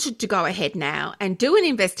wanted to go ahead now and do an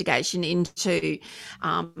investigation into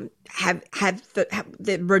have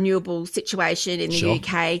the renewable situation in the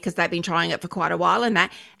UK, because they've been trying it for quite a while, and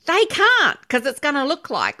that they can't, because it's going to look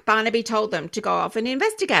like Barnaby told them to go off and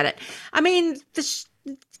investigate it. I mean,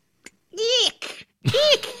 yuck.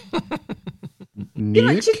 You know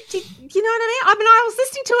what I mean? I mean, I was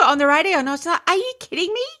listening to it on the radio and I was like, are you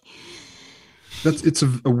kidding me? It's a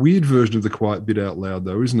weird version of the quiet bit out loud,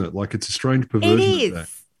 though, isn't it? Like, it's a strange perversion of that.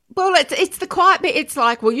 Well, it's the quiet bit. It's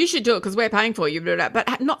like, well, you should do it because we're paying for you,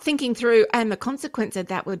 but not thinking through, and the consequence of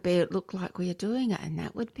that would be it looked like we are doing it, and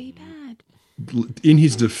that would be bad. In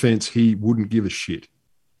his defence, he wouldn't give a shit.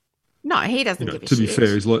 No, he doesn't give a shit. To be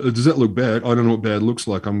fair, he's like, does that look bad? I don't know what bad looks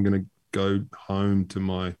like. I'm going to go home to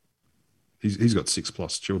my... He's got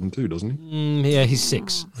 6+ children too, doesn't he? Yeah, he's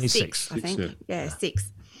 6. He's 6. I think. Yeah,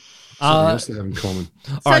 6. Something else they have in common.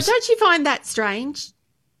 So don't you find that strange?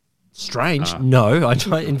 Strange? No, I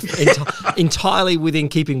don't. Entirely within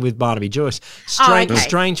keeping with Barnaby Joyce.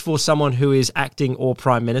 Strange for someone who is acting or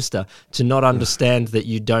Prime Minister to not understand that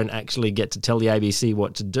you don't actually get to tell the ABC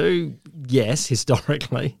what to do. Yes,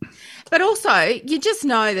 historically. But also, you just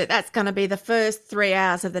know that that's going to be the first 3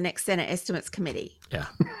 hours of the next Senate Estimates Committee. Yeah.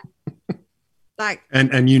 Like,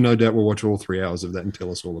 and you no doubt will watch all 3 hours of that and tell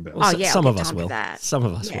us all about it. Oh, yeah. Some of us will. Some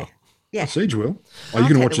of us will. Yeah. Siege will. Are you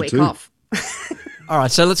going to watch it too? All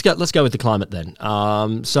right, so let's go with the climate then.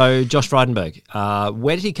 So Josh Frydenberg,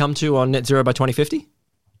 where did he come to on net zero by 2050?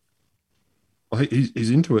 Well, he's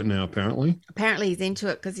into it now, apparently. Apparently he's into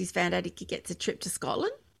it because he's found out he gets a trip to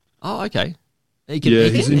Scotland. Oh, okay. He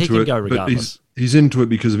can go regardless. He's into it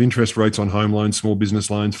because of interest rates on home loans, small business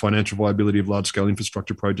loans, financial viability of large-scale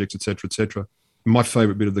infrastructure projects, etc., etc. My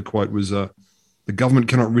favourite bit of the quote was, the government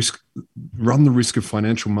cannot run the risk of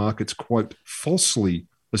financial markets, quote, falsely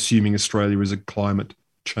assuming Australia is a climate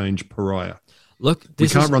change pariah. Look, we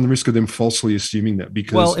can't run the risk of them falsely assuming that,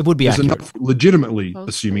 because it would be there's accurate. enough legitimately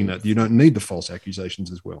assuming that. You don't need the false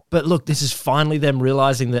accusations as well. But look, this is finally them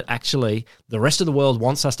realising that actually the rest of the world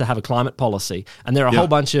wants us to have a climate policy, and there are a whole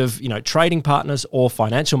bunch of trading partners or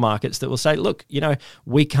financial markets that will say, look,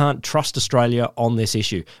 we can't trust Australia on this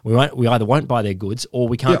issue. We either won't buy their goods, or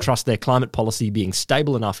we can't trust their climate policy being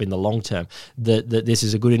stable enough in the long term that this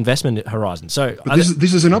is a good investment horizon. So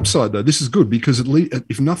this is an upside, though. This is good because at least,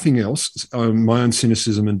 if nothing else, my own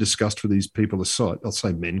cynicism and disgust for these people aside, I'll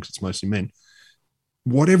say men because it's mostly men,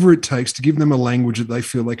 whatever it takes to give them a language that they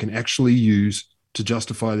feel they can actually use to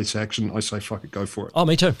justify this action, I say, fuck it, go for it. Oh,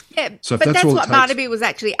 me too. Yeah, so but that's what Barnaby was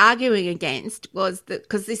actually arguing against, was that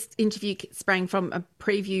because this interview sprang from a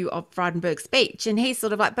preview of Frydenberg's speech, and he's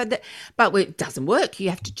sort of like, but it doesn't work. You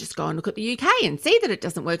have to just go and look at the UK and see that it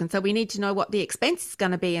doesn't work, and so we need to know what the expense is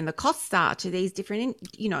going to be and the costs are to these different,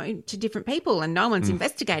 to different people, and no one's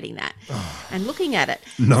investigating that and looking at it.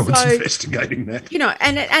 No one's investigating that.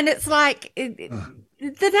 And it's like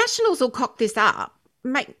the Nationals will cock this up,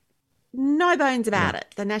 make no bones about it.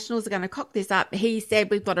 The Nationals are going to cock this up. He said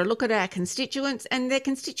we've got to look at our constituents, and their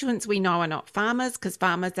constituents we know are not farmers, because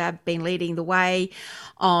farmers have been leading the way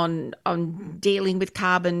on dealing with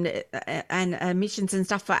carbon and emissions and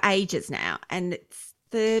stuff for ages now, and it's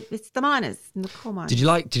the miners and the coal miners. Did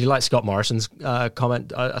you like Scott Morrison's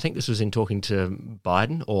comment? I think this was in talking to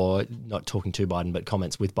Biden, or not talking to Biden, but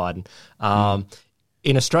comments with Biden.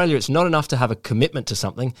 In Australia, it's not enough to have a commitment to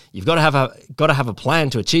something. You've got to have a plan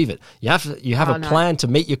to achieve it. You have a plan to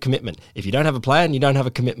meet your commitment. If you don't have a plan, you don't have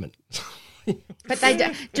a commitment. But they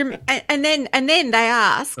do, and then they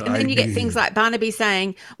ask, and then you get things like Barnaby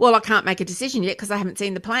saying, "Well, I can't make a decision yet because I haven't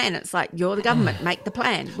seen the plan." It's like, you're the government, make the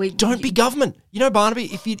plan. Don't be government. Barnaby,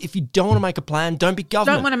 if you don't want to make a plan, don't be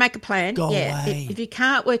government. Don't want to make a plan. Go away. If you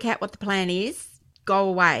can't work out what the plan is, go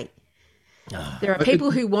away. There are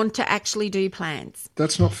people who want to actually do plans.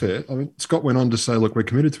 That's not fair. I mean, Scott went on to say, look, we're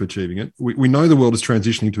committed to achieving it. We know the world is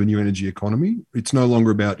transitioning to a new energy economy. It's no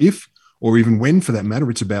longer about if, or even when for that matter,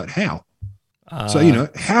 it's about how. So,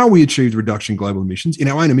 how we achieve the reduction in global emissions, in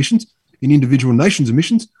our own emissions, in individual nations'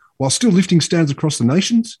 emissions, while still lifting standards across the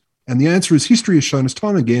nations. And the answer is, history has shown us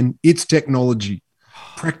time and again, it's technology.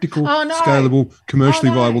 Practical, scalable,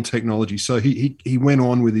 commercially viable technology. So he went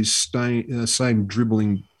on with his same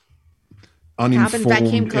dribbling,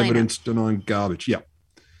 uninformed, evidence-denying garbage. Yeah.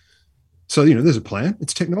 So, there's a plan.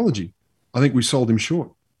 It's technology. I think we sold him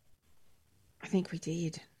short. I think we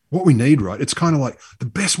did. What we need, right? It's kind of like the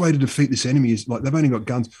best way to defeat this enemy is like they've only got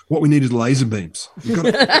guns. What we need is laser beams. You've got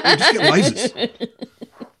to just get lasers.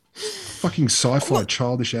 Fucking sci-fi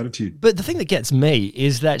childish attitude. But the thing that gets me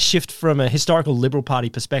is that shift from a historical Liberal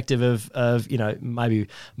Party perspective of maybe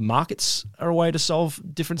markets are a way to solve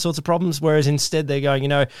different sorts of problems, whereas instead they're going,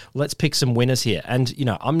 let's pick some winners here. And,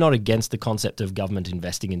 I'm not against the concept of government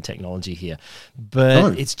investing in technology here,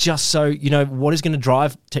 but it's just so, what is going to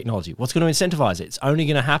drive technology? What's going to incentivize it? It's only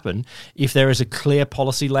going to happen if there is a clear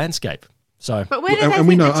policy landscape. So, but where and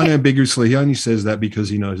we know unambiguously he only says that because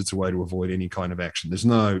he knows it's a way to avoid any kind of action. There's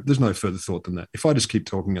no further thought than that. If I just keep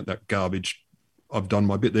talking at that garbage, I've done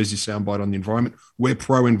my bit. There's your soundbite on the environment. We're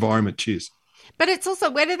pro-environment. Cheers. But it's also,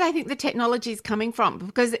 where do they think the technology is coming from?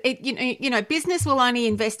 Because business will only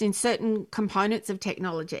invest in certain components of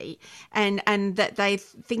technology, and that they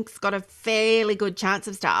think's got a fairly good chance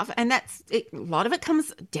of stuff. And a lot of it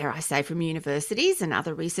comes, dare I say, from universities and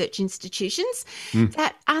other research institutions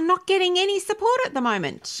that are not getting any support at the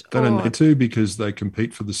moment. They don't need to, because they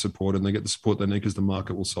compete for the support and they get the support they need because the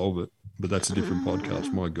market will solve it. But that's a different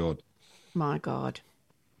podcast. My God.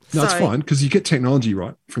 No, it's fine, because you get technology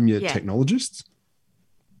right from your technologists.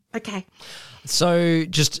 Okay. So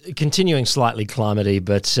just continuing slightly climate-y,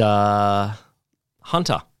 but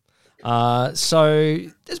Hunter. So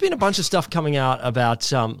there's been a bunch of stuff coming out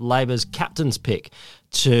about Labor's captain's pick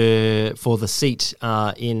for the seat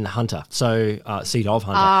in Hunter. So seat of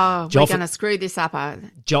Hunter. We're going to screw this up.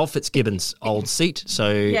 Joel Fitzgibbon's old seat.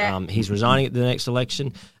 So he's resigning at the next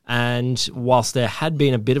election. And whilst there had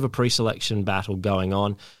been a bit of a pre-selection battle going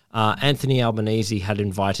on, Anthony Albanese had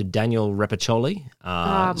invited Daniel Repacholi.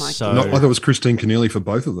 God. I thought it was Christine Keneally for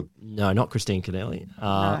both of them. No, not Christine Keneally.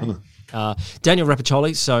 Daniel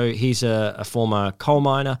Repacholi, so he's a former coal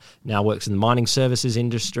miner, now works in the mining services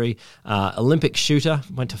industry, Olympic shooter,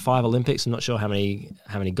 went to 5 Olympics. I'm not sure how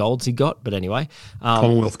many golds he got, but anyway.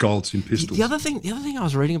 Commonwealth golds in pistols. The other thing I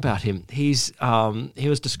was reading about him, he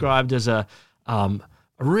was described as a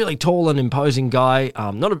really tall and imposing guy,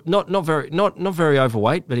 not very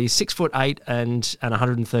overweight, but he's 6'8" and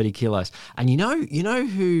 130 kilos. And you know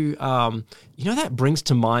who that brings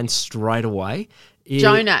to mind straight away?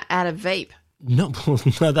 Jonah out of Veep. No,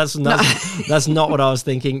 that's not what I was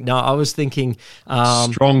thinking. No, I was thinking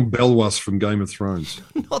Strong Belwas from Game of Thrones.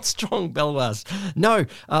 Not Strong Belwas. No,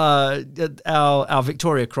 our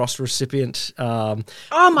Victoria Cross recipient.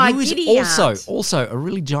 My giddy aunt. Also a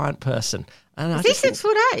really giant person. And Is he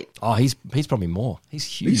 6'8"? Oh, he's probably more. He's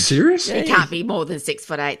huge. Are you serious? He can't be more than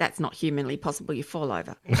 6'8". That's not humanly possible. You fall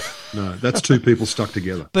over. No, that's two people stuck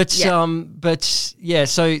together. But so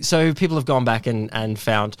people have gone back and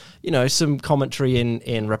found, some commentary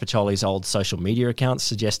in Repacholi's old social media accounts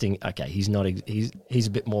suggesting, okay, he's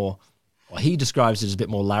a bit more. Well, he describes it as a bit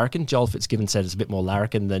more larrikin. Joel Fitzgibbon said it's a bit more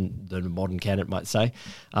larrikin than a modern candidate might say.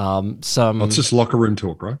 It's just locker room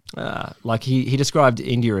talk, right? Like he described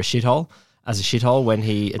India as a shithole when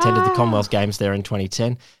he attended the Commonwealth Games there in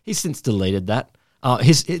 2010. He's since deleted that.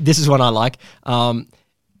 This is one I like. On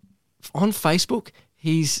Facebook,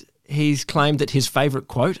 he's claimed that his favourite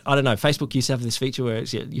quote, I don't know, Facebook used to have this feature where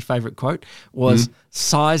it's your favourite quote, was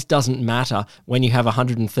size doesn't matter when you have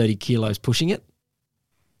 130 kilos pushing it.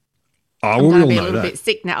 I'm going to be a little bit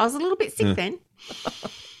sick now. I was a little bit sick then.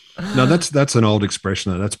 No, that's an old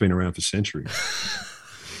expression. That's been around for centuries.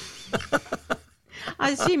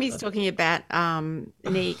 I assume he's talking about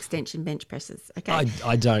knee extension bench presses. Okay.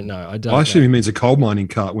 I don't know. I assume he means a coal mining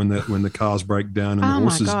cart when the cars break down and the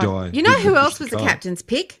horses die. You know who else was the captain's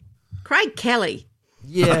pick? Craig Kelly.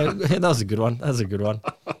 Yeah, that was a good one.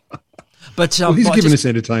 But he's given us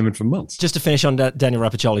entertainment for months. Just to finish on Daniel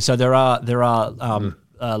Rapacholi, so there are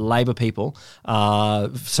Labor people,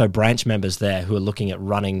 so branch members there who are looking at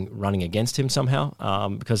running against him somehow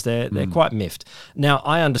because they're quite miffed. Now,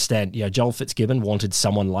 I understand, Joel Fitzgibbon wanted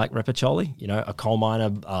someone like Rapacholi, a coal miner,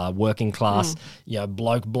 working class,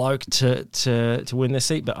 bloke to win this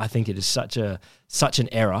seat, but I think it is such an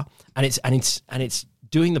error, and it's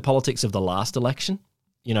doing the politics of the last election.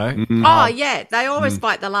 Oh yeah, they always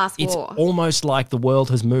fight the last war. It's almost like the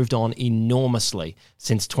world has moved on enormously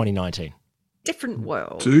since 2019. Different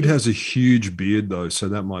world. Dude has a huge beard though, so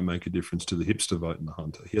that might make a difference to the hipster vote in the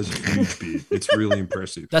Hunter. He has a huge beard. It's really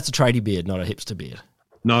impressive. That's a tradie beard, not a hipster beard.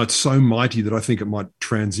 No, it's so mighty that I think it might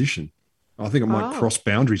transition. I think it might cross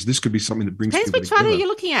boundaries. This could be something that brings people together. Depends which photo you're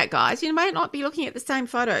looking at, guys. You might not be looking at the same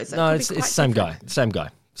photos. No, it's the same guy. Same guy.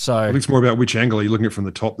 So I think it's more about which angle. Are you looking at from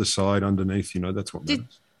the top, the side, underneath? That's what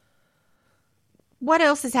matters. What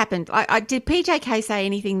else has happened? Did PJK say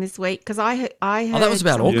anything this week? Because I heard. Oh, that was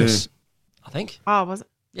about AUKUS, I think. Oh, was it?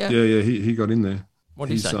 Yeah. He got in there. What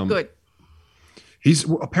did he say? Good. He's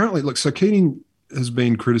apparently so Keating has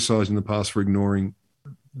been criticised in the past for ignoring,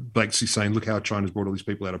 basically saying, look how China's brought all these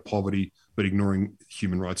people out of poverty, but ignoring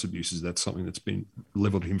human rights abuses. That's something that's been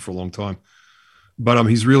levelled at him for a long time. But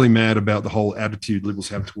he's really mad about the whole attitude Liberals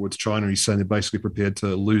have towards China. He's saying they're basically prepared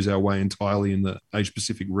to lose our way entirely in the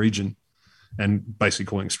Asia-Pacific region and basically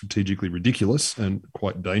calling it strategically ridiculous and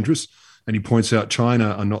quite dangerous. And he points out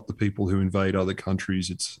China are not the people who invade other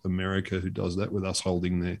countries. It's America who does that with us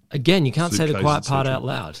holding their Again, you can't say the quiet part out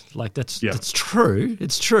loud. Like that's true.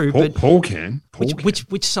 It's true. Paul can.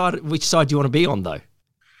 Which side do you want to be on though?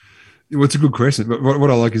 Well, it's a good question. But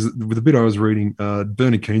what I like is with the bit I was reading,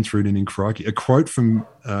 Bernard Keane's reading in Crikey, a quote from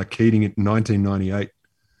Keating in 1998.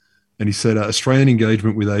 And he said, Australian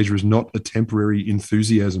engagement with Asia is not a temporary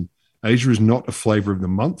enthusiasm. Asia is not a flavour of the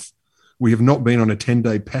month. We have not been on a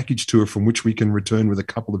 10-day package tour from which we can return with a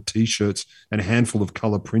couple of T-shirts and a handful of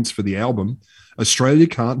colour prints for the album. Australia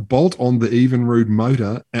can't bolt on the Evinrude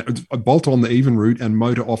and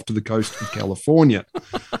motor off to the coast of California.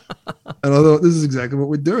 And I thought, this is exactly what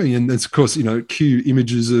we're doing. And that's, of course, cue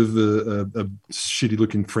images of a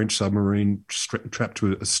shitty-looking French submarine strapped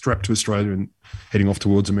to Australia and heading off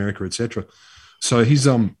towards America, etc. So he's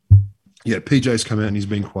PJ's come out and he's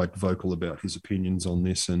been quite vocal about his opinions on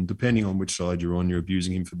this. And depending on which side you're on, you're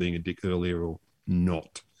abusing him for being a dick earlier or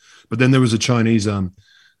not. But then there was a Chinese,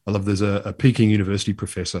 there's a Peking University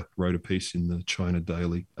professor wrote a piece in the China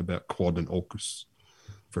Daily about Quad and AUKUS.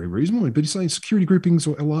 Very reasonable. But he's saying security groupings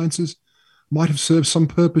or alliances might have served some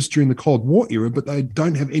purpose during the Cold War era, but they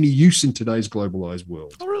don't have any use in today's globalized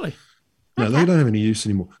world. Oh, really? No, they don't have any use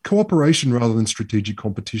anymore. Cooperation rather than strategic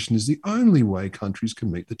competition is the only way countries can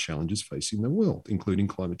meet the challenges facing the world, including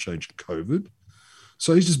climate change and COVID.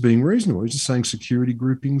 So he's just being reasonable. He's just saying security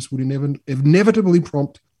groupings would inevitably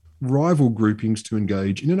prompt rival groupings to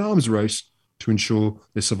engage in an arms race to ensure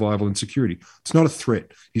their survival and security. It's not a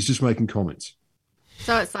threat. He's just making comments.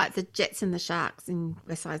 So it's like the Jets and the Sharks in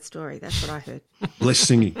West Side Story. That's what I heard. Less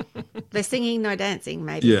singing. Less singing, no dancing,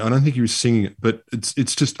 maybe. Yeah, I don't think he was singing it, but it's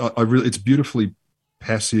just it's beautifully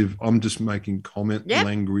passive. I'm just making comment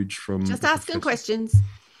language from just asking questions.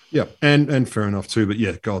 Yeah, and fair enough too. But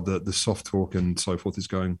yeah, God, the soft talk and so forth is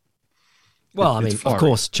going. Well, of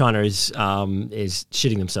course, China is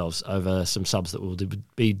shitting themselves over some subs that will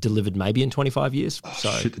be delivered maybe in 25 years.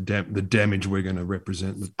 Shit, the damage we're going to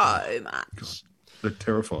represent. So much. God, they're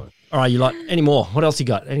terrified. All right, you like any more? What else you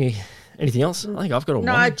got? Any Anything else? I think I've got a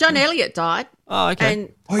No, one. John Elliott died. Oh, okay.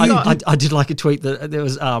 And I did like a tweet that there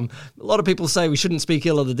was a lot of people say we shouldn't speak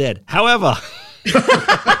ill of the dead. However,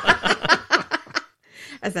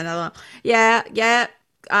 as another one. Yeah.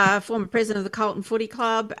 Former president of the Carlton Footy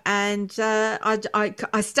Club, and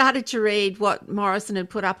I started to read what Morrison had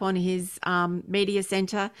put up on his media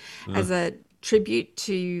centre as a tribute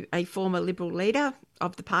to a former Liberal leader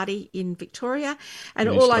of the party in Victoria, and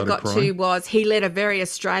all I got to was he led a very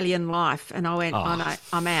Australian life, and I went, oh no,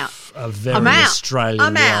 I'm out. A very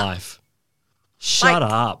Australian life. Shut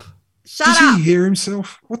up. Shut up. Does he hear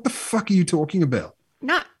himself? What the fuck are you talking about?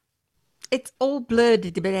 No. It's all blurred.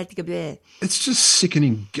 It's just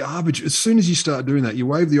sickening garbage. As soon as you start doing that, you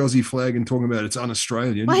wave the Aussie flag and talking about it's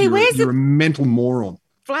un-Australian. Well, you're a mental moron.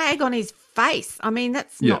 Flag on his face. I mean,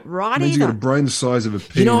 that's not right either. He's got a brain the size of a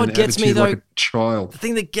pea. You know what gets me though? Like a child. The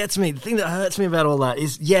thing that gets me, the thing that hurts me about all that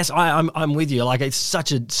is, yes, I'm with you. Like, it's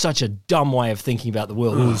such a dumb way of thinking about the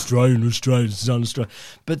world. Oh, Australian, it's un-Australian.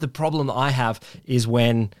 But the problem that I have is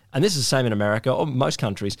when, and this is the same in America or most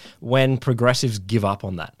countries, when progressives give up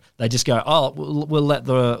on that. They just go, oh, we'll let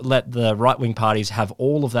the right-wing parties have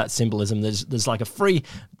all of that symbolism. There's like a free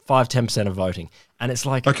 5-10% of voting. And it's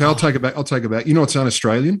like, okay, I'll take it back. You know what's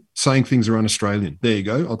un-Australian? Saying things are un-Australian. There you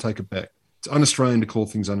go. I'll take it back. It's un-Australian to call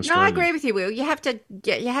things un-Australian. No, I agree with you, Will. You have to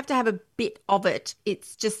have a bit of it.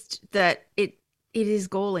 It's just that it is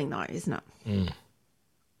galling, though, isn't it? Mm.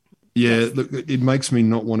 Yeah, look, it makes me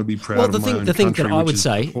not want to be proud of my own country. The thing that I would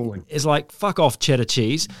say is like, fuck off cheddar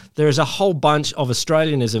cheese. There is a whole bunch of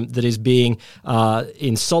Australianism that is being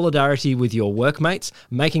in solidarity with your workmates,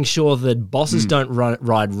 making sure that bosses don't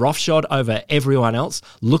ride roughshod over everyone else,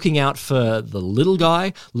 looking out for the little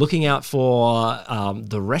guy, looking out for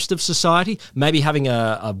the rest of society, maybe having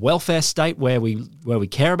a welfare state where we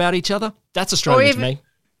care about each other. That's Australian to me.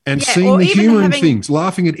 And seeing the humour in things,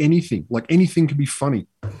 laughing at anything, like anything can be funny.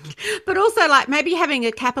 But also, like, maybe having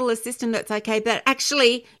a capitalist system that's okay, that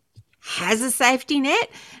actually has a safety net.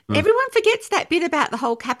 Everyone forgets that bit about the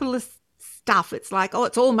whole capitalist stuff. It's like, oh,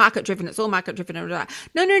 it's all market driven. It's all market driven.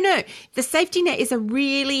 No. The safety net is a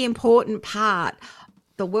really important part.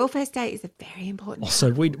 The welfare state is a very important part.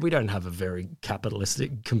 So we don't have a very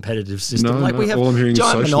capitalistic competitive system. No, we have all I'm hearing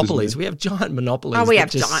giant is monopolies. We have giant monopolies. Oh, we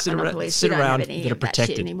have that giant monopolies. Sit we don't around have any that are of that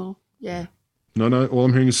protected shit anymore. Yeah. No, all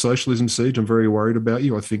I'm hearing is socialism, Siege. I'm very worried about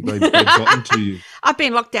you. I think they've gotten to you. I've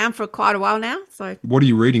been locked down for quite a while now. So what are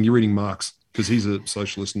you reading? You're reading Marx because he's a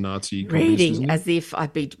socialist Nazi. Reading as if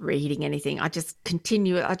I'd be reading anything. I just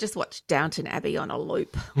continue. I just watch Downton Abbey on a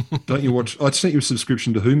loop. Don't you watch? I sent you a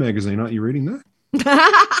subscription to Who magazine. Aren't you reading that?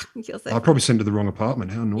 I probably sent to the wrong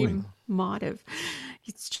apartment. How annoying. You might have.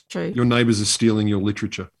 It's true. Your neighbours are stealing your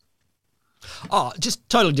literature. Oh, just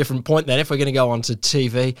totally different point then. If we're going to go on to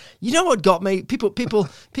TV, you know what got me?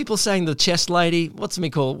 People saying the chess lady. What's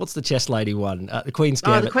the chess lady one? The Queen's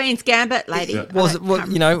Gambit. Oh, the Queen's Gambit lady. Yeah.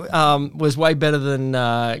 Was way better than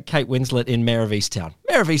Kate Winslet in Mayor of Easttown.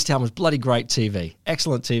 Mayor of Easttown was bloody great TV,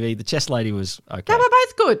 excellent TV. The chess lady was okay. They were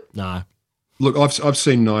both good. No. Look, I've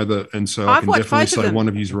seen neither, and so I can definitely say one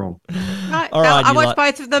of you's wrong. No, I watched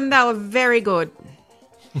both of them. They were very good.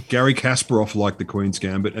 Gary Kasparov liked the Queen's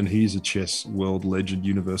Gambit, and he's a chess world legend,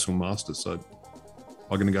 universal master. So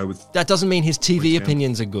I'm going to go with... That doesn't mean his TV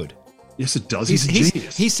opinions are good. Yes, it does. He's a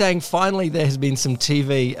genius. He's saying finally there has been some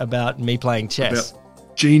TV about me playing chess.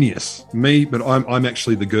 About genius. Me, but I'm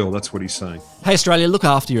actually the girl. That's what he's saying. Hey, Australia, look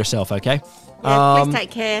after yourself, okay? Yeah, please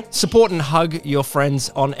take care. Support and hug your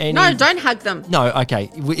friends on any... No, don't hug them. No,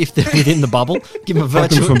 okay. If they're within the bubble, give them a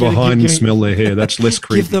virtual... Hug them from behind and smell their hair. That's less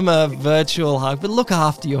creepy. Give them a virtual hug, but look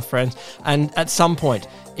after your friends. And at some point,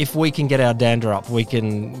 if we can get our dander up, we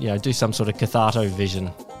can, do some sort of catharto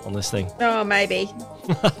vision on this thing. Oh, maybe.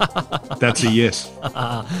 That's a yes.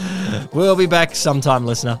 We'll be back sometime,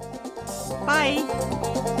 listener. Bye.